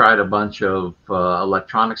Milton tried a bunch of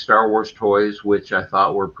electronic Star Wars toys, which I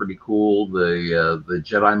thought were pretty cool. The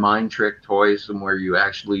Jedi Mind Trick toys, and where you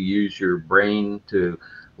actually use your brain to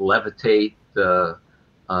levitate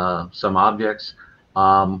some objects.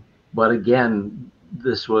 But again,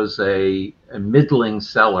 this was a middling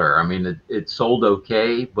seller. I mean, it sold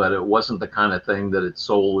okay, but it wasn't the kind of thing that it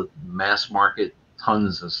sold mass market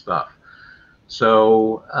tons of stuff.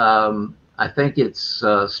 So I think it's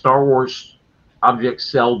Star Wars objects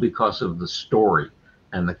sell because of the story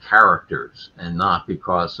and the characters, and not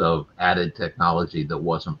because of added technology that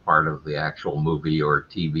wasn't part of the actual movie or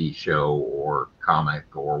TV show or comic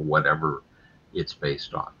or whatever it's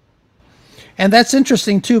based on. And that's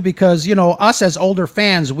interesting too, because us as older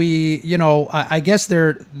fans, we I guess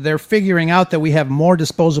they're figuring out that we have more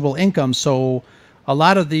disposable income, so a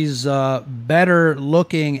lot of these better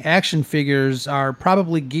looking action figures are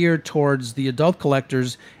probably geared towards the adult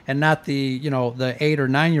collectors and not the 8 or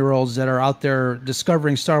 9 year olds that are out there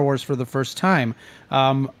discovering Star Wars for the first time.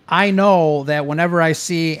 I know that whenever I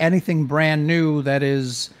see anything brand new that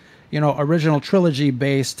is original trilogy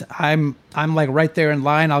based, I'm like right there in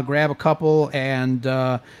line. I'll grab a couple, and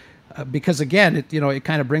because again, it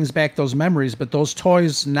kind of brings back those memories. But those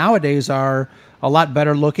toys nowadays are a lot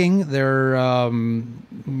better looking. They're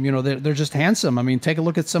they're just handsome. I mean, take a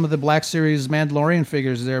look at some of the Black Series Mandalorian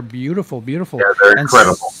figures. They're beautiful. Yeah, they're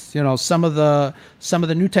incredible. Some of the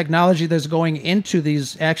new technology that's going into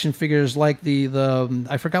these action figures, like the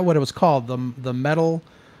I forgot what it was called, the metal.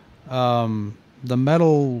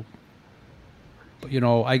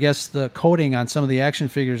 I guess the coating on some of the action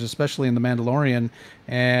figures, especially in the Mandalorian,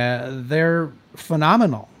 they're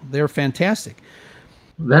phenomenal. They're fantastic.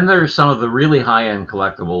 Then there's some of the really high-end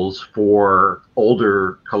collectibles for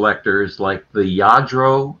older collectors, like the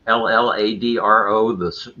Lladro, Lladro,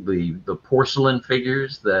 the porcelain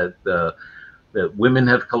figures that women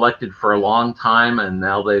have collected for a long time, and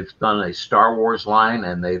now they've done a Star Wars line,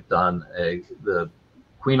 and they've done the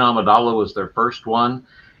Queen Amidala was their first one.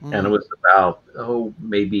 And it was about,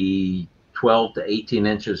 maybe 12 to 18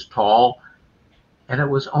 inches tall. And it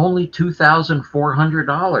was only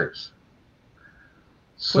 $2,400.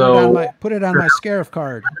 So put it on my Scarif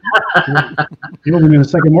card. You're going to get a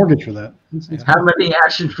second mortgage for that. How many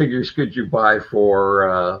action figures could you buy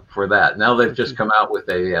for that? Now they've just come out with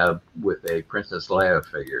a Princess Leia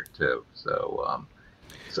figure too. So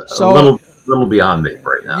a little beyond me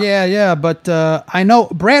right now. Yeah, but I know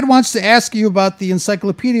Brad wants to ask you about the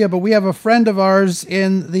encyclopedia, but we have a friend of ours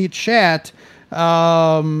in the chat,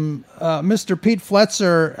 Mr. Pete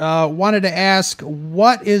Fletzer, wanted to ask,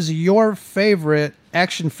 what is your favorite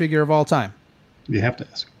action figure of all time? You have to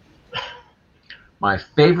ask. My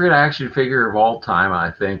favorite action figure of all time, I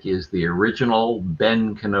think, is the original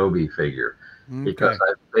Ben Kenobi figure, because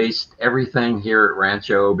I based everything here at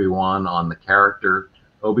Rancho Obi-Wan on the character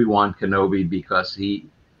Obi-Wan Kenobi, because he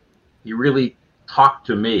really talked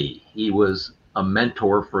to me. He was a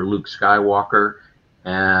mentor for Luke Skywalker,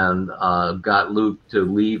 and got Luke to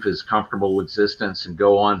leave his comfortable existence and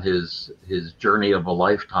go on his journey of a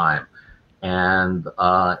lifetime. And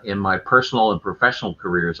in my personal and professional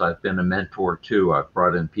careers, I've been a mentor too. I've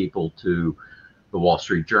brought in people to the Wall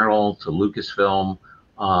Street Journal, to Lucasfilm,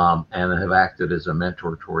 and have acted as a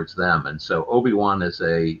mentor towards them. And so Obi-Wan is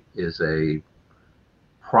a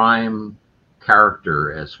prime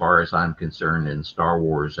character as far as I'm concerned in Star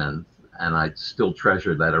Wars, and I still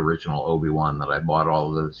treasure that original Obi-Wan that I bought all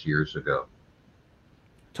of those years ago.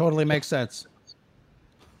 Totally makes sense.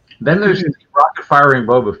 Then there's the rocket firing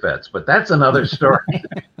Boba Fett's, but that's another story.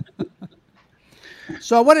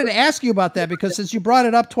 So I wanted to ask you about that, because since you brought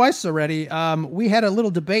it up twice already, we had a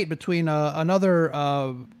little debate between another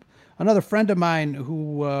friend of mine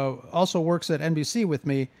who also works at NBC with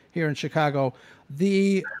me here in Chicago.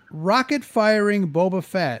 The rocket firing Boba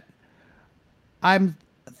Fett, I'm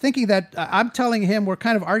thinking that I'm telling him, we're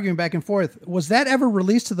kind of arguing back and forth. Was that ever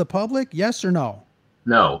released to the public? Yes or no?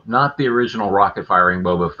 No, not the original rocket firing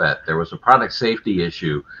Boba Fett. There was a product safety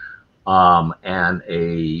issue, and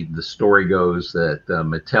the story goes that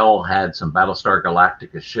Mattel had some Battlestar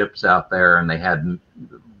Galactica ships out there, and they had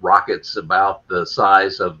rockets about the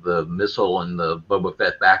size of the missile in the Boba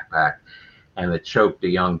Fett backpack, and it choked a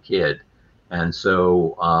young kid. And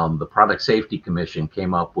so the Product Safety Commission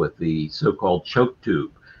came up with the so-called choke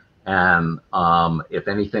tube. And if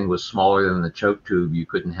anything was smaller than the choke tube, you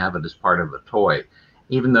couldn't have it as part of a toy.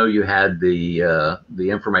 Even though you had the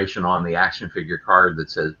information on the action figure card that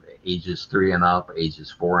says ages 3 and up,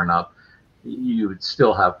 ages 4 and up, you would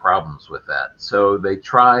still have problems with that. So they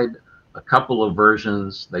tried a couple of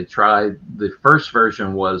versions. The first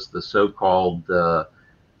version was the so-called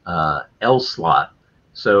L slot.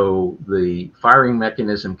 So the firing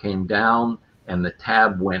mechanism came down and the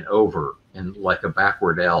tab went over in like a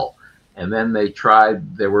backward L. And then they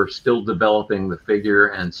were still developing the figure.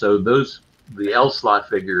 And so the L slot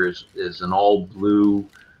figure is an all blue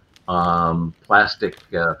plastic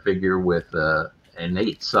figure with an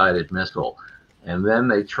 8-sided missile. And then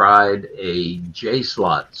they tried a J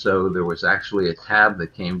slot. So there was actually a tab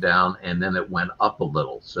that came down and then it went up a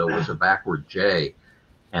little. So it was a backward J.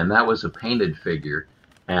 And that was a painted figure.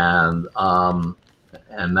 And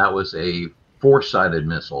that was a 4-sided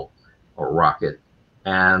missile or rocket.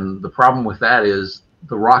 And the problem with that is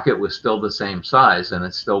the rocket was still the same size, and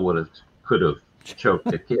it still could have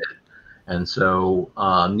choked a kid. And so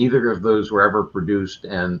neither of those were ever produced.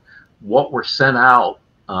 And what were sent out,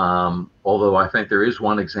 although I think there is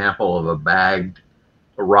one example of a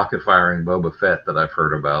rocket firing Boba Fett that I've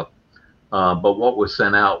heard about. But what was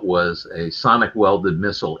sent out was a sonic welded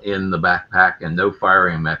missile in the backpack and no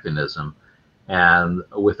firing mechanism, and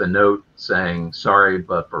with a note saying, sorry,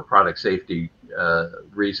 but for product safety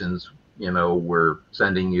reasons, we're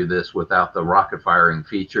sending you this without the rocket firing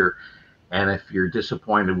feature. And if you're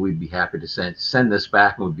disappointed, we'd be happy to send this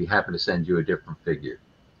back, and we'd be happy to send you a different figure.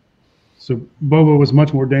 So Boba was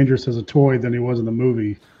much more dangerous as a toy than he was in the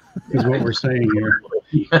movie, is what we're saying here.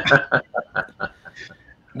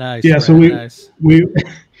 Nice. Yeah, Brad, so nice.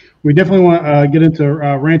 we definitely want to get into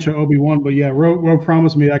Rancho Obi-Wan, but yeah, Ro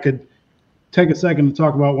promised me I could take a second to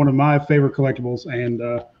talk about one of my favorite collectibles, and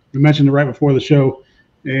we mentioned it right before the show,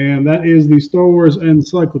 and that is the Star Wars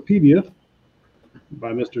Encyclopedia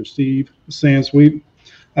by Mr. Steve Sansweet.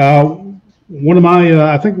 One of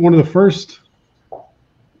my, I think one of the first,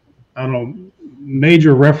 I don't know,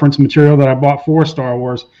 major reference material that I bought for Star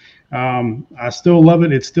Wars. I still love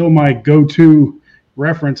it. It's still my go-to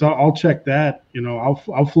reference. I'll check that. You know,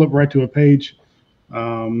 I'll flip right to a page.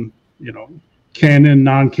 You know, canon,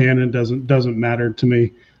 non-canon doesn't matter to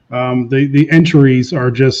me. The entries are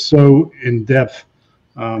just so in depth.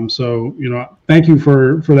 So you know, thank you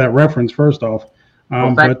for that reference first off.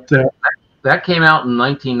 That came out in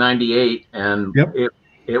 1998, and yep.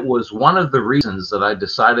 It was one of the reasons that I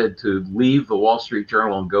decided to leave the Wall Street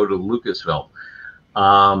Journal and go to Lucasfilm.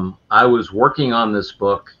 I was working on this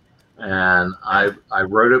book, and I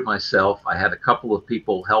wrote it myself. I had a couple of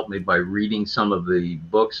people help me by reading some of the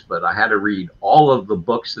books, but I had to read all of the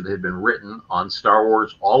books that had been written on Star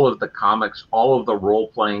Wars, all of the comics, all of the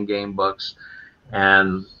role-playing game books,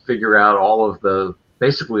 and figure out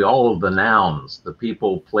basically all of the nouns, the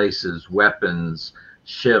people, places, weapons,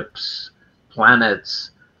 ships,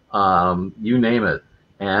 planets, you name it.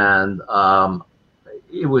 And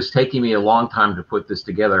it was taking me a long time to put this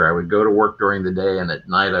together. I would go to work during the day, and at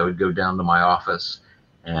night I would go down to my office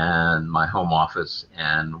and my home office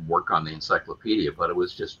and work on the encyclopedia, but it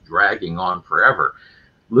was just dragging on forever.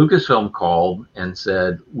 Lucasfilm called and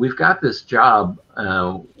said, we've got this job.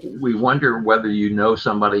 We wonder whether you know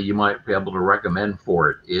somebody you might be able to recommend for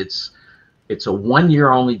it. It's a 1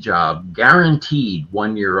 year only job, guaranteed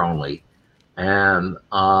 1 year only. And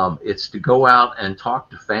it's to go out and talk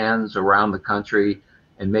to fans around the country,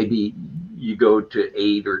 and maybe you go to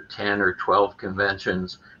 8 or 10 or 12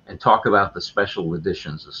 conventions and talk about the special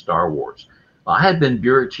editions of Star Wars. I had been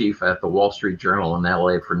bureau chief at the Wall Street Journal in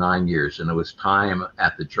LA for 9 years, and it was time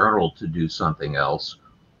at the Journal to do something else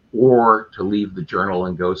or to leave the Journal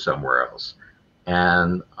and go somewhere else.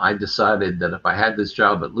 And I decided that if I had this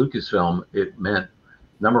job at Lucasfilm, it meant,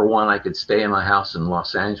 number one, I could stay in my house in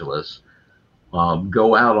Los Angeles,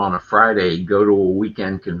 go out on a Friday, go to a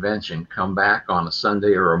weekend convention, come back on a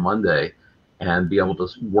Sunday or a Monday, and be able to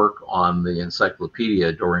work on the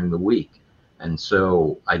encyclopedia during the week. And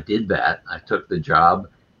so I did that. I took the job,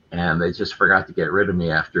 and they just forgot to get rid of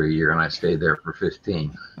me after a year, and I stayed there for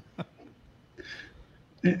 15.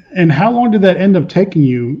 And how long did that end up taking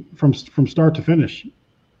you from start to finish?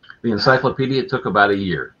 The encyclopedia took about a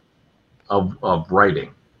year of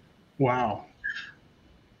writing. Wow.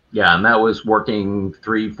 Yeah, and that was working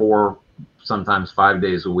 3, 4, sometimes 5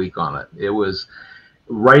 days a week on it. It was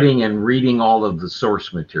writing and reading all of the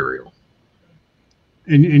source material.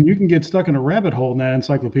 And you can get stuck in a rabbit hole in that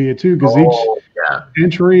encyclopedia too, because each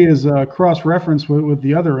entry is cross-referenced with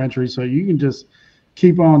the other entries, so you can just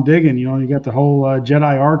keep on digging. You know, you got the whole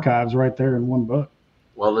Jedi archives right there in one book.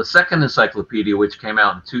 Well, the second encyclopedia, which came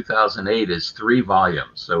out in 2008, is 3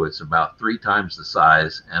 volumes, so it's about 3 times the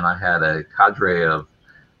size. And I had a cadre of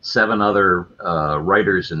 7 other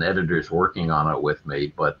writers and editors working on it with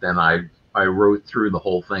me. But then I wrote through the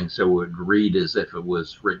whole thing so it would read as if it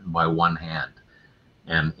was written by one hand.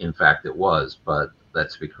 And in fact, it was, but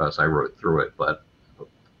that's because I wrote through it. But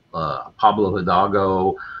Pablo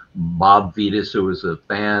Hidalgo, Bob Vetus, who was a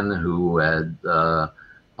fan who had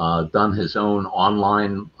done his own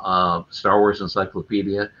online Star Wars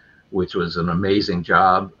encyclopedia, which was an amazing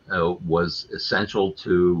job, was essential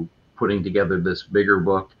to putting together this bigger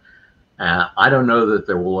book. I don't know that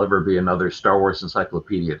there will ever be another Star Wars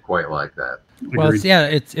encyclopedia quite like that. Well,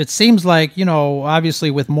 it seems like, you know,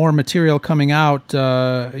 obviously with more material coming out,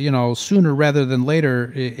 you know, sooner rather than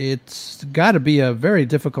later, it's got to be a very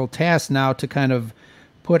difficult task now to kind of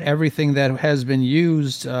put everything that has been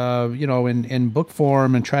used, you know, in book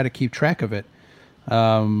form and try to keep track of it.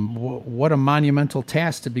 What a monumental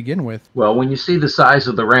task to begin with. Well, when you see the size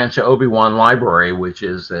of the Rancho Obi-Wan library, which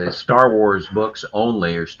is a Star Wars books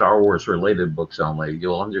only or Star Wars related books only,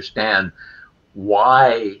 you'll understand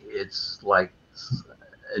why it's like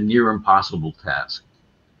a near impossible task.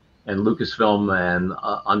 And Lucasfilm and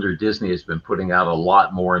under Disney has been putting out a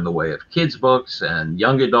lot more in the way of kids books and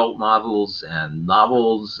young adult novels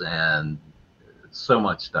and so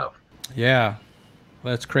much stuff. Yeah,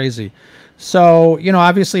 that's crazy. So,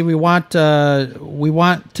 obviously we want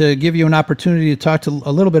to give you an opportunity to talk to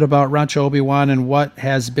a little bit about Rancho Obi-Wan and what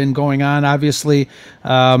has been going on. Obviously,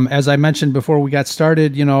 as I mentioned before we got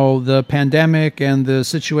started, the pandemic and the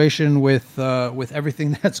situation with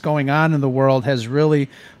everything that's going on in the world has really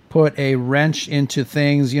put a wrench into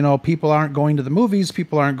things. People aren't going to the movies,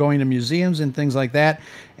 people aren't going to museums and things like that.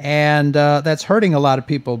 And that's hurting a lot of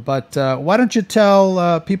people. But why don't you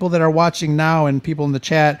tell people that are watching now and people in the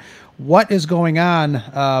chat what is going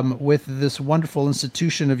on with this wonderful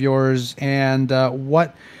institution of yours and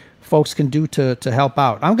what folks can do to help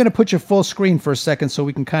out. I'm going to put you full screen for a second so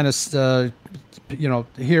we can kind of,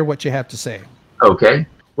 hear what you have to say. Okay.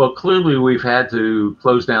 Well, clearly we've had to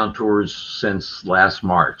close down tours since last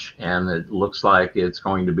March, and it looks like it's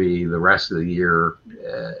going to be the rest of the year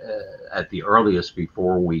at the earliest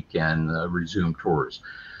before we can resume tours.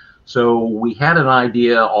 So we had an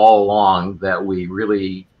idea all along that we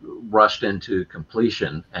really rushed into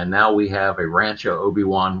completion, and now we have a Rancho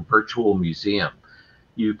Obi-Wan virtual museum.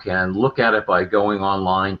 You can look at it by going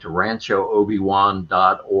online to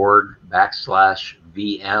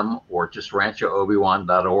ranchoobiwan.org/VM, or just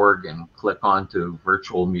ranchoobiwan.org and click on to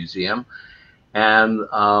virtual museum. And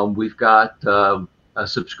we've got a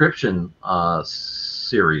subscription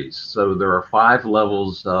series. So there are 5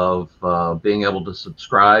 levels of being able to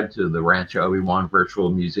subscribe to the Rancho Obi-Wan virtual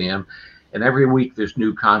museum. And every week there's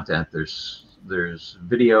new content. There's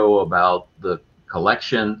video about the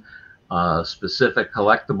collection, specific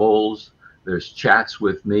collectibles. There's chats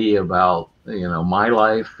with me about my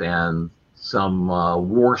life and some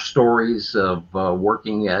war stories of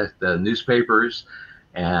working at the newspapers,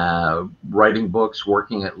 writing books,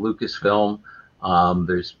 working at Lucasfilm.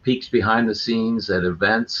 There's peeks behind the scenes at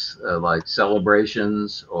events like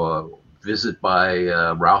celebrations or visit by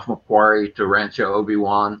Ralph McQuarrie to Rancho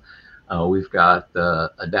Obi-Wan. We've got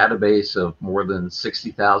a database of more than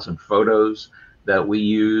 60,000 photos that we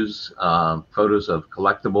use, photos of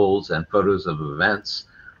collectibles and photos of events.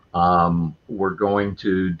 We're going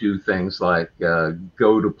to do things like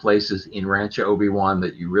go to places in Rancho Obi-Wan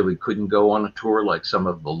that you really couldn't go on a tour, like some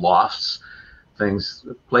of the lofts,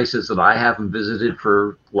 places that I haven't visited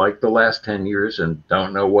for like the last 10 years and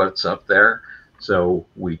don't know what's up there. So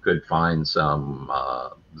we could find some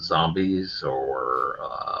zombies or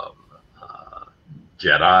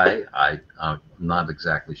Jedi. I'm not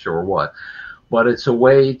exactly sure what, but it's a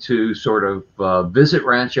way to sort of visit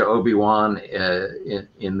Rancho Obi-Wan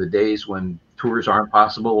in the days when tours aren't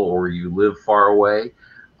possible or you live far away.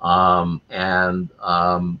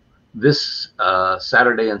 This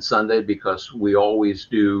Saturday and Sunday, because we always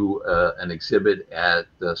do an exhibit at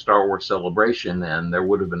the Star Wars Celebration, and there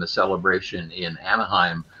would have been a celebration in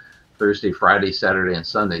Anaheim Thursday, Friday, Saturday, and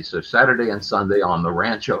Sunday. So Saturday and Sunday on the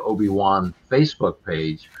Rancho Obi-Wan Facebook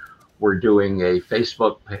page, we're doing a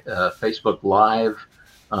Facebook Live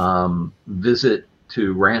visit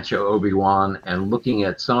to Rancho Obi-Wan and looking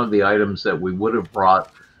at some of the items that we would have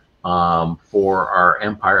brought for our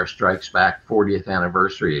Empire Strikes Back 40th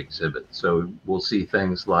anniversary exhibit. So we'll see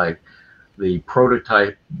things like the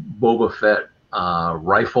prototype Boba Fett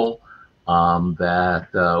rifle that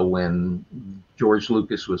when George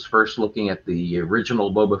Lucas was first looking at the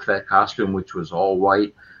original Boba Fett costume, which was all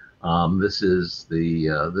white, this is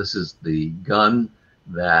the gun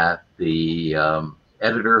that the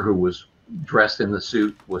editor who was dressed in the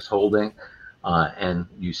suit was holding. And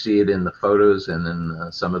you see it in the photos and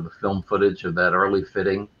in some of the film footage of that early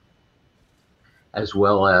fitting, as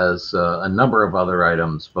well as a number of other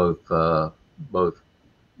items, both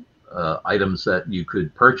items that you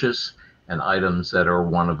could purchase and items that are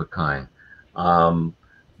one of a kind.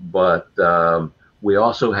 But we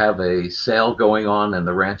also have a sale going on in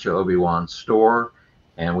the Rancho Obi-Wan store,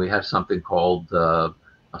 and we have something called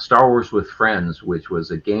Star Wars with Friends, which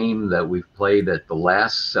was a game that we've played at the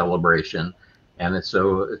last celebration. And it's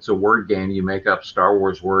a word game. You make up Star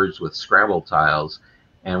Wars words with Scrabble tiles.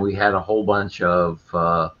 And we had a whole bunch of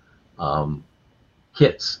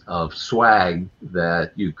kits of swag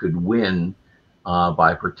that you could win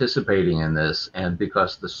by participating in this. And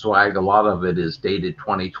because the swag, a lot of it is dated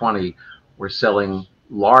 2020, we're selling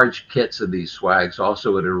large kits of these swags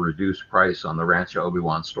also at a reduced price on the Rancho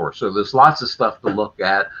Obi-Wan store. So there's lots of stuff to look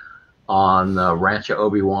at on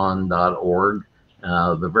ranchoobiwan.org,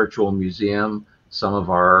 the virtual museum, some of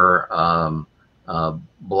our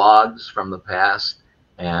blogs from the past,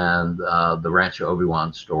 and the Rancho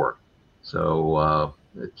Obi-Wan store. So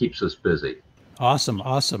it keeps us busy. Awesome.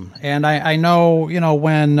 And I know,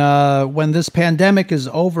 when this pandemic is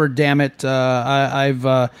over, damn it,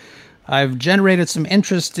 I've I've generated some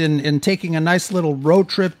interest in taking a nice little road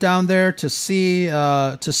trip down there to see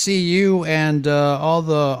you and all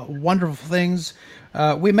the wonderful things.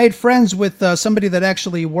 We made friends with somebody that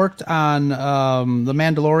actually worked on The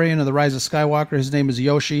Mandalorian and The Rise of Skywalker. His name is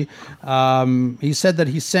Yoshi. He said that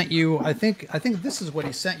he sent you, I think this is what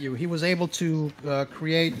he sent you. He was able to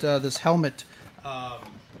create this helmet.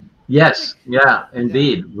 Yes, yeah,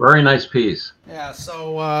 indeed. Yeah. Very nice piece. Yeah,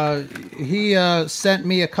 so he sent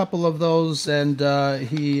me a couple of those, and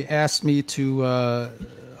he asked me to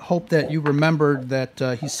hope that you remembered that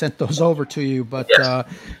he sent those over to you. But yes.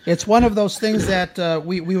 It's one of those things that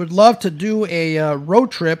we would love to do a road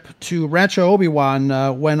trip to Rancho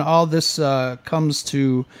Obi-Wan when all this comes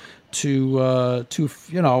to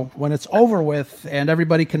when it's over with and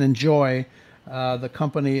everybody can enjoy the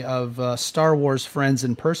company of Star Wars friends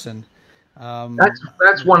in person.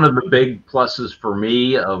 That's one of the big pluses for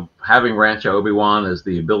me of having Rancho Obi-Wan is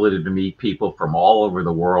the ability to meet people from all over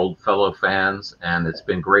the world, fellow fans, and it's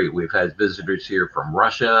been great. We've had visitors here from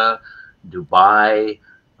Russia, Dubai,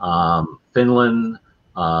 Finland,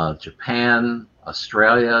 Japan,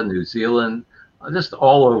 Australia, New Zealand, just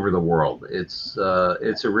all over the world. It's a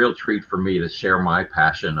real treat for me to share my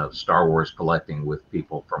passion of Star Wars collecting with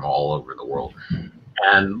people from all over the world.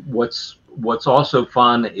 And what's also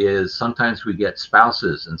fun is sometimes we get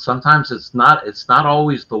spouses, and sometimes it's not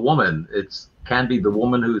always the woman. It can be the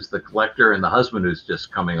woman who's the collector and the husband who's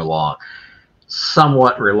just coming along,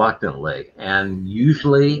 somewhat reluctantly. And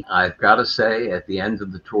usually, I've got to say, at the end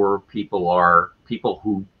of the tour, people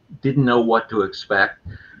who didn't know what to expect.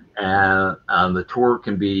 And the tour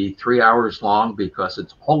can be 3 hours long because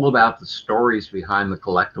it's all about the stories behind the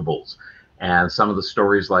collectibles, and some of the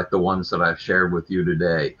stories like the ones that I've shared with you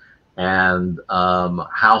today, and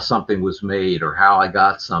how something was made, or how I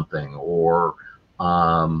got something, or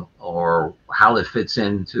how it fits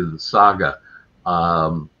into the saga.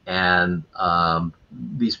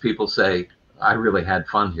 These people say, I really had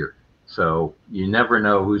fun here. So you never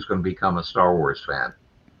know who's going to become a Star Wars fan.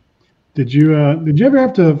 Did you ever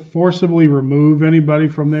have to forcibly remove anybody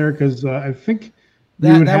from there? Because I think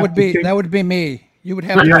that would be me. You would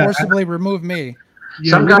have to forcibly remove me.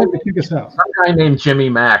 Yeah, some guy named Jimmy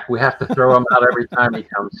Mack. We have to throw him out every time he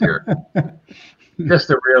comes here. Just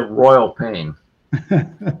a real royal pain.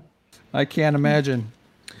 I can't imagine.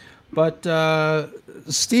 But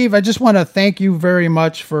Steve, I just want to thank you very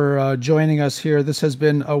much for joining us here. This has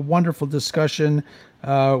been a wonderful discussion.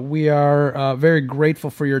 We are very grateful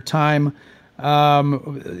for your time. We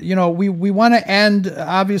want to end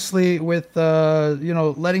obviously with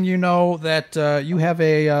letting you know that you have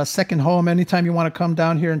a second home anytime you want to come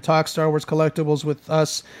down here and talk Star Wars collectibles with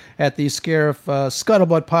us at the Scarif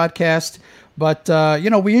Scuttlebutt podcast. But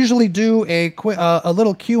we usually do a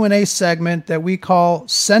little Q&A segment that we call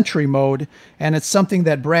Sentry Mode, and it's something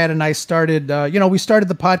that Brad and I started. We started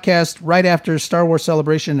the podcast right after Star Wars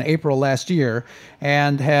Celebration in April last year,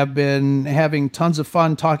 and have been having tons of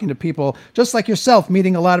fun talking to people just like yourself,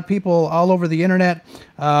 meeting a lot of people all over the internet.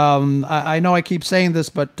 I know I keep saying this,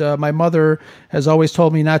 but my mother has always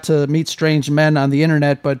told me not to meet strange men on the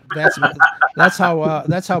internet. But that's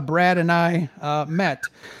how Brad and I met.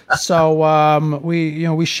 So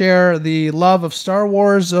we share the love of Star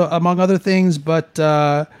Wars among other things. But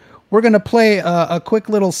we're going to play a quick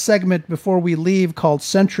little segment before we leave called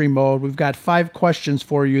Sentry Mode. We've got 5 questions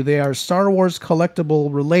for you. They are Star Wars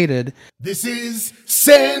collectible related. This is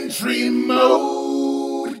Sentry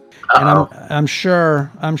Mode. And I'm sure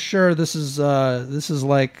this is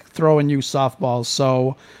like throwing you softballs.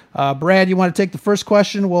 So, Brad, you want to take the first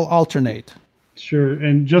question? We'll alternate. Sure.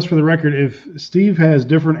 And just for the record, if Steve has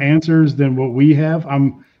different answers than what we have,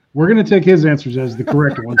 we're going to take his answers as the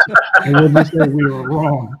correct ones, and we'll just say we were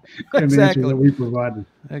wrong in the answer that we provided.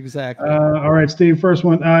 Exactly. All right, Steve. First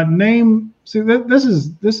one. Name. See,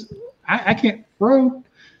 this. I can't. Bro.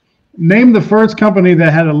 Name the first company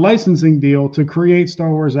that had a licensing deal to create Star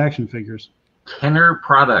Wars action figures. Kenner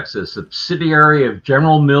Products, a subsidiary of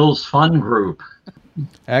General Mills Fun Group.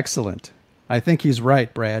 Excellent. I think he's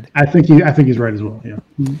right, Brad. I think he's right as well. Yeah.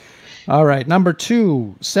 Mm-hmm. All right, number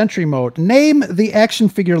 2, Sentry Mode. Name the action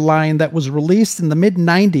figure line that was released in the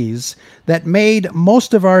mid-90s that made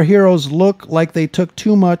most of our heroes look like they took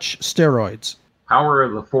too much steroids. Power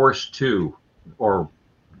of the Force 2, Power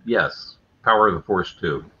of the Force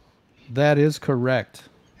 2. That is correct.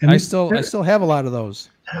 And I still have a lot of those.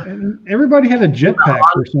 And everybody had a jetpack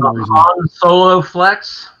for some reason. Han Solo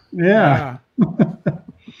Flex. Yeah.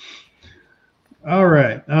 All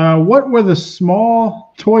right. What were the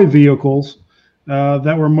small toy vehicles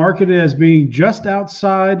that were marketed as being just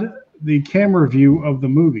outside the camera view of the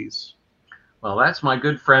movies? Well, that's my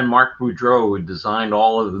good friend Mark Boudreau, who designed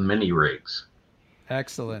all of the mini rigs.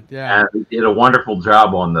 Excellent. Yeah. And he did a wonderful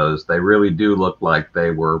job on those. They really do look like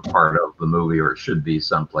they were part of the movie, or should be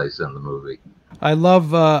someplace in the movie. I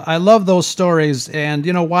love those stories, and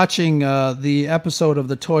watching the episode of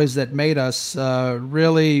The Toys That Made Us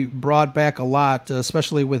really brought back a lot,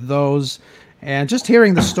 especially with those, and just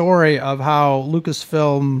hearing the story of how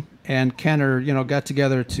Lucasfilm and Kenner, got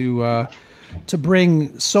together to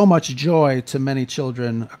bring so much joy to many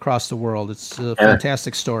children across the world. It's a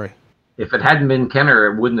fantastic story. If it hadn't been Kenner,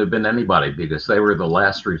 it wouldn't have been anybody, because they were the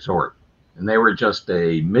last resort, and they were just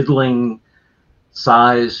a middling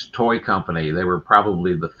size toy company. They were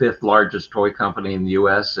probably the 5th largest toy company in the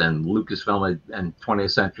U.S., and Lucasfilm and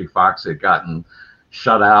 20th Century Fox had gotten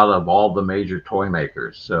shut out of all the major toy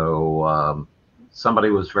makers. So somebody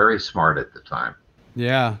was very smart at the time.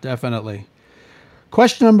 Yeah, definitely.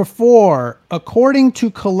 Question number 4. According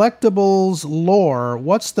to Collectibles lore,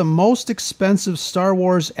 what's the most expensive Star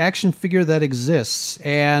Wars action figure that exists?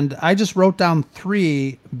 And I just wrote down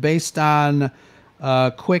 3 based on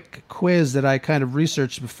quick quiz that I kind of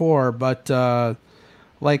researched before, but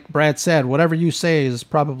like Brad said, whatever you say is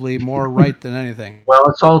probably more right than anything. Well,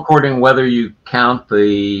 it's all according whether you count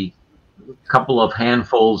the couple of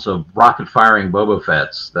handfuls of rocket-firing Boba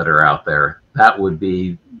Fett's that are out there. That would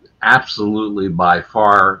be absolutely by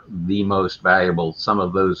far the most valuable. Some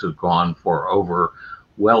of those have gone for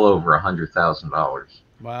well over $100,000.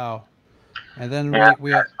 Wow. And then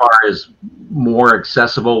we as far as more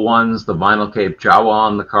accessible ones, the Vinyl Cape Jawa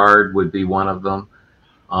on the card would be one of them.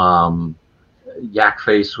 Yak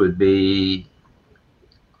Face would be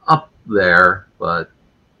up there, but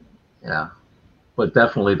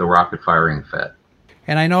definitely the rocket firing Fett.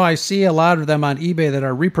 And I know I see a lot of them on eBay that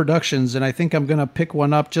are reproductions, and I think I'm going to pick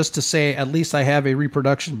one up just to say at least I have a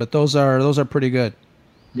reproduction. But those are pretty good.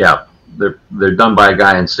 Yeah, they're done by a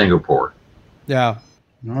guy in Singapore. Yeah.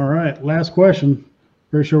 All right, last question.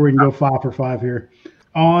 Pretty sure we can go 5 for 5 here.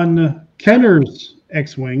 On Kenner's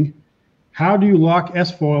X-Wing, how do you lock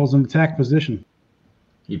S-foils in attack position?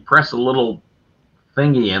 You press a little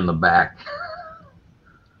thingy in the back.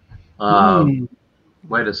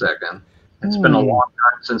 Wait a second. It's been a long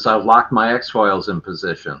time since I've locked my X-foils in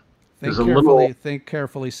position. Think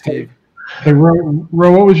carefully, Steve. Hey, Ro,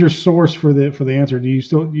 what was your source for the answer? Do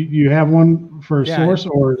you have one for a source,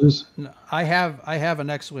 or is this? No, I have an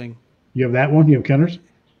X-Wing. You have that one? You have Kenner's?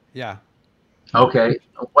 Yeah. Okay.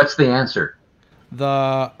 What's the answer?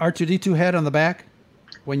 The R2-D2 head on the back.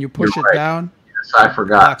 When you push it down, yes, I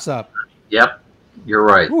forgot. It locks up. Yep, you're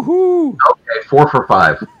right. Woohoo! Okay, 4 for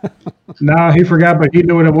 5. No, he forgot, but he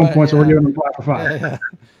knew it at one point, so we're giving him 5 for 5. Yeah.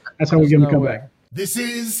 That's how we give him a comeback. This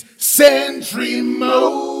is Sentry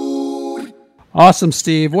Mode. Awesome,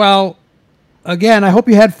 Steve. Well, again, I hope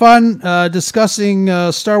you had fun discussing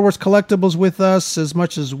Star Wars collectibles with us as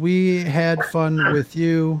much as we had fun with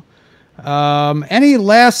you. Any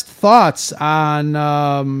last thoughts on,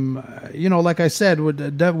 like I said,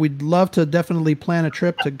 we'd love to definitely plan a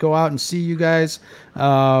trip to go out and see you guys.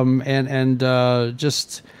 I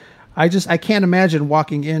can't imagine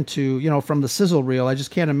walking into, from the sizzle reel. I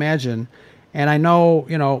just can't imagine. And I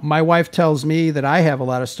know, my wife tells me that I have a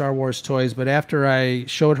lot of Star Wars toys, but after I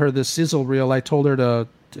showed her this sizzle reel, I told her to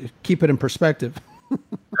keep it in perspective.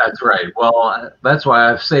 That's right. Well, that's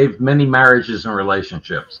why I've saved many marriages and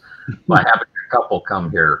relationships by having a couple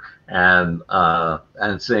come here and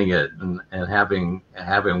seeing it and having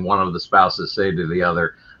one of the spouses say to the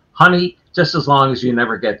other, "Honey, just as long as you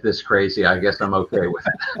never get this crazy, I guess I'm okay with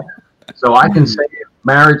it." So I can save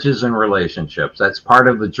marriages and relationships. That's part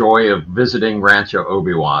of the joy of visiting Rancho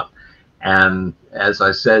Obi-Wan. And as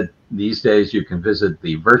I said, these days you can visit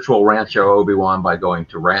the virtual Rancho Obi-Wan by going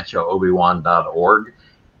to ranchoobiwan.org.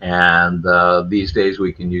 And these days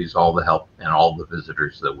we can use all the help and all the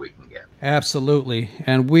visitors that we can get. Absolutely.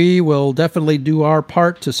 And we will definitely do our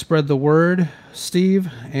part to spread the word, Steve.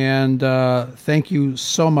 And thank you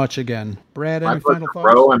so much again. Brad, any final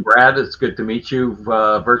thoughts? Ro and Brad, it's good to meet you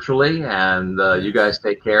virtually. And you guys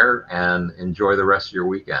take care and enjoy the rest of your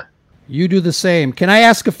weekend. You do the same. Can I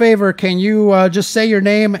ask a favor? Can you just say your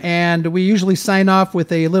name? And we usually sign off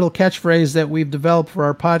with a little catchphrase that we've developed for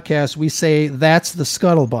our podcast. We say, "That's the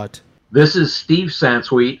Scuttlebutt." This is Steve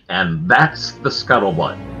Sansweet, and that's the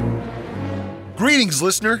Scuttlebutt. Greetings,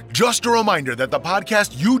 listener. Just a reminder that the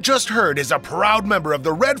podcast you just heard is a proud member of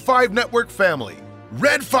the Red 5 Network family.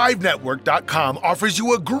 Red5Network.com offers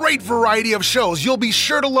you a great variety of shows you'll be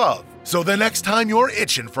sure to love. So the next time you're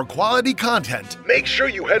itching for quality content, make sure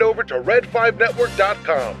you head over to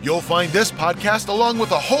Red5Network.com. You'll find this podcast along with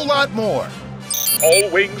a whole lot more. All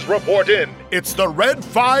wings report in. It's the Red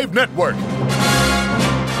 5 Network.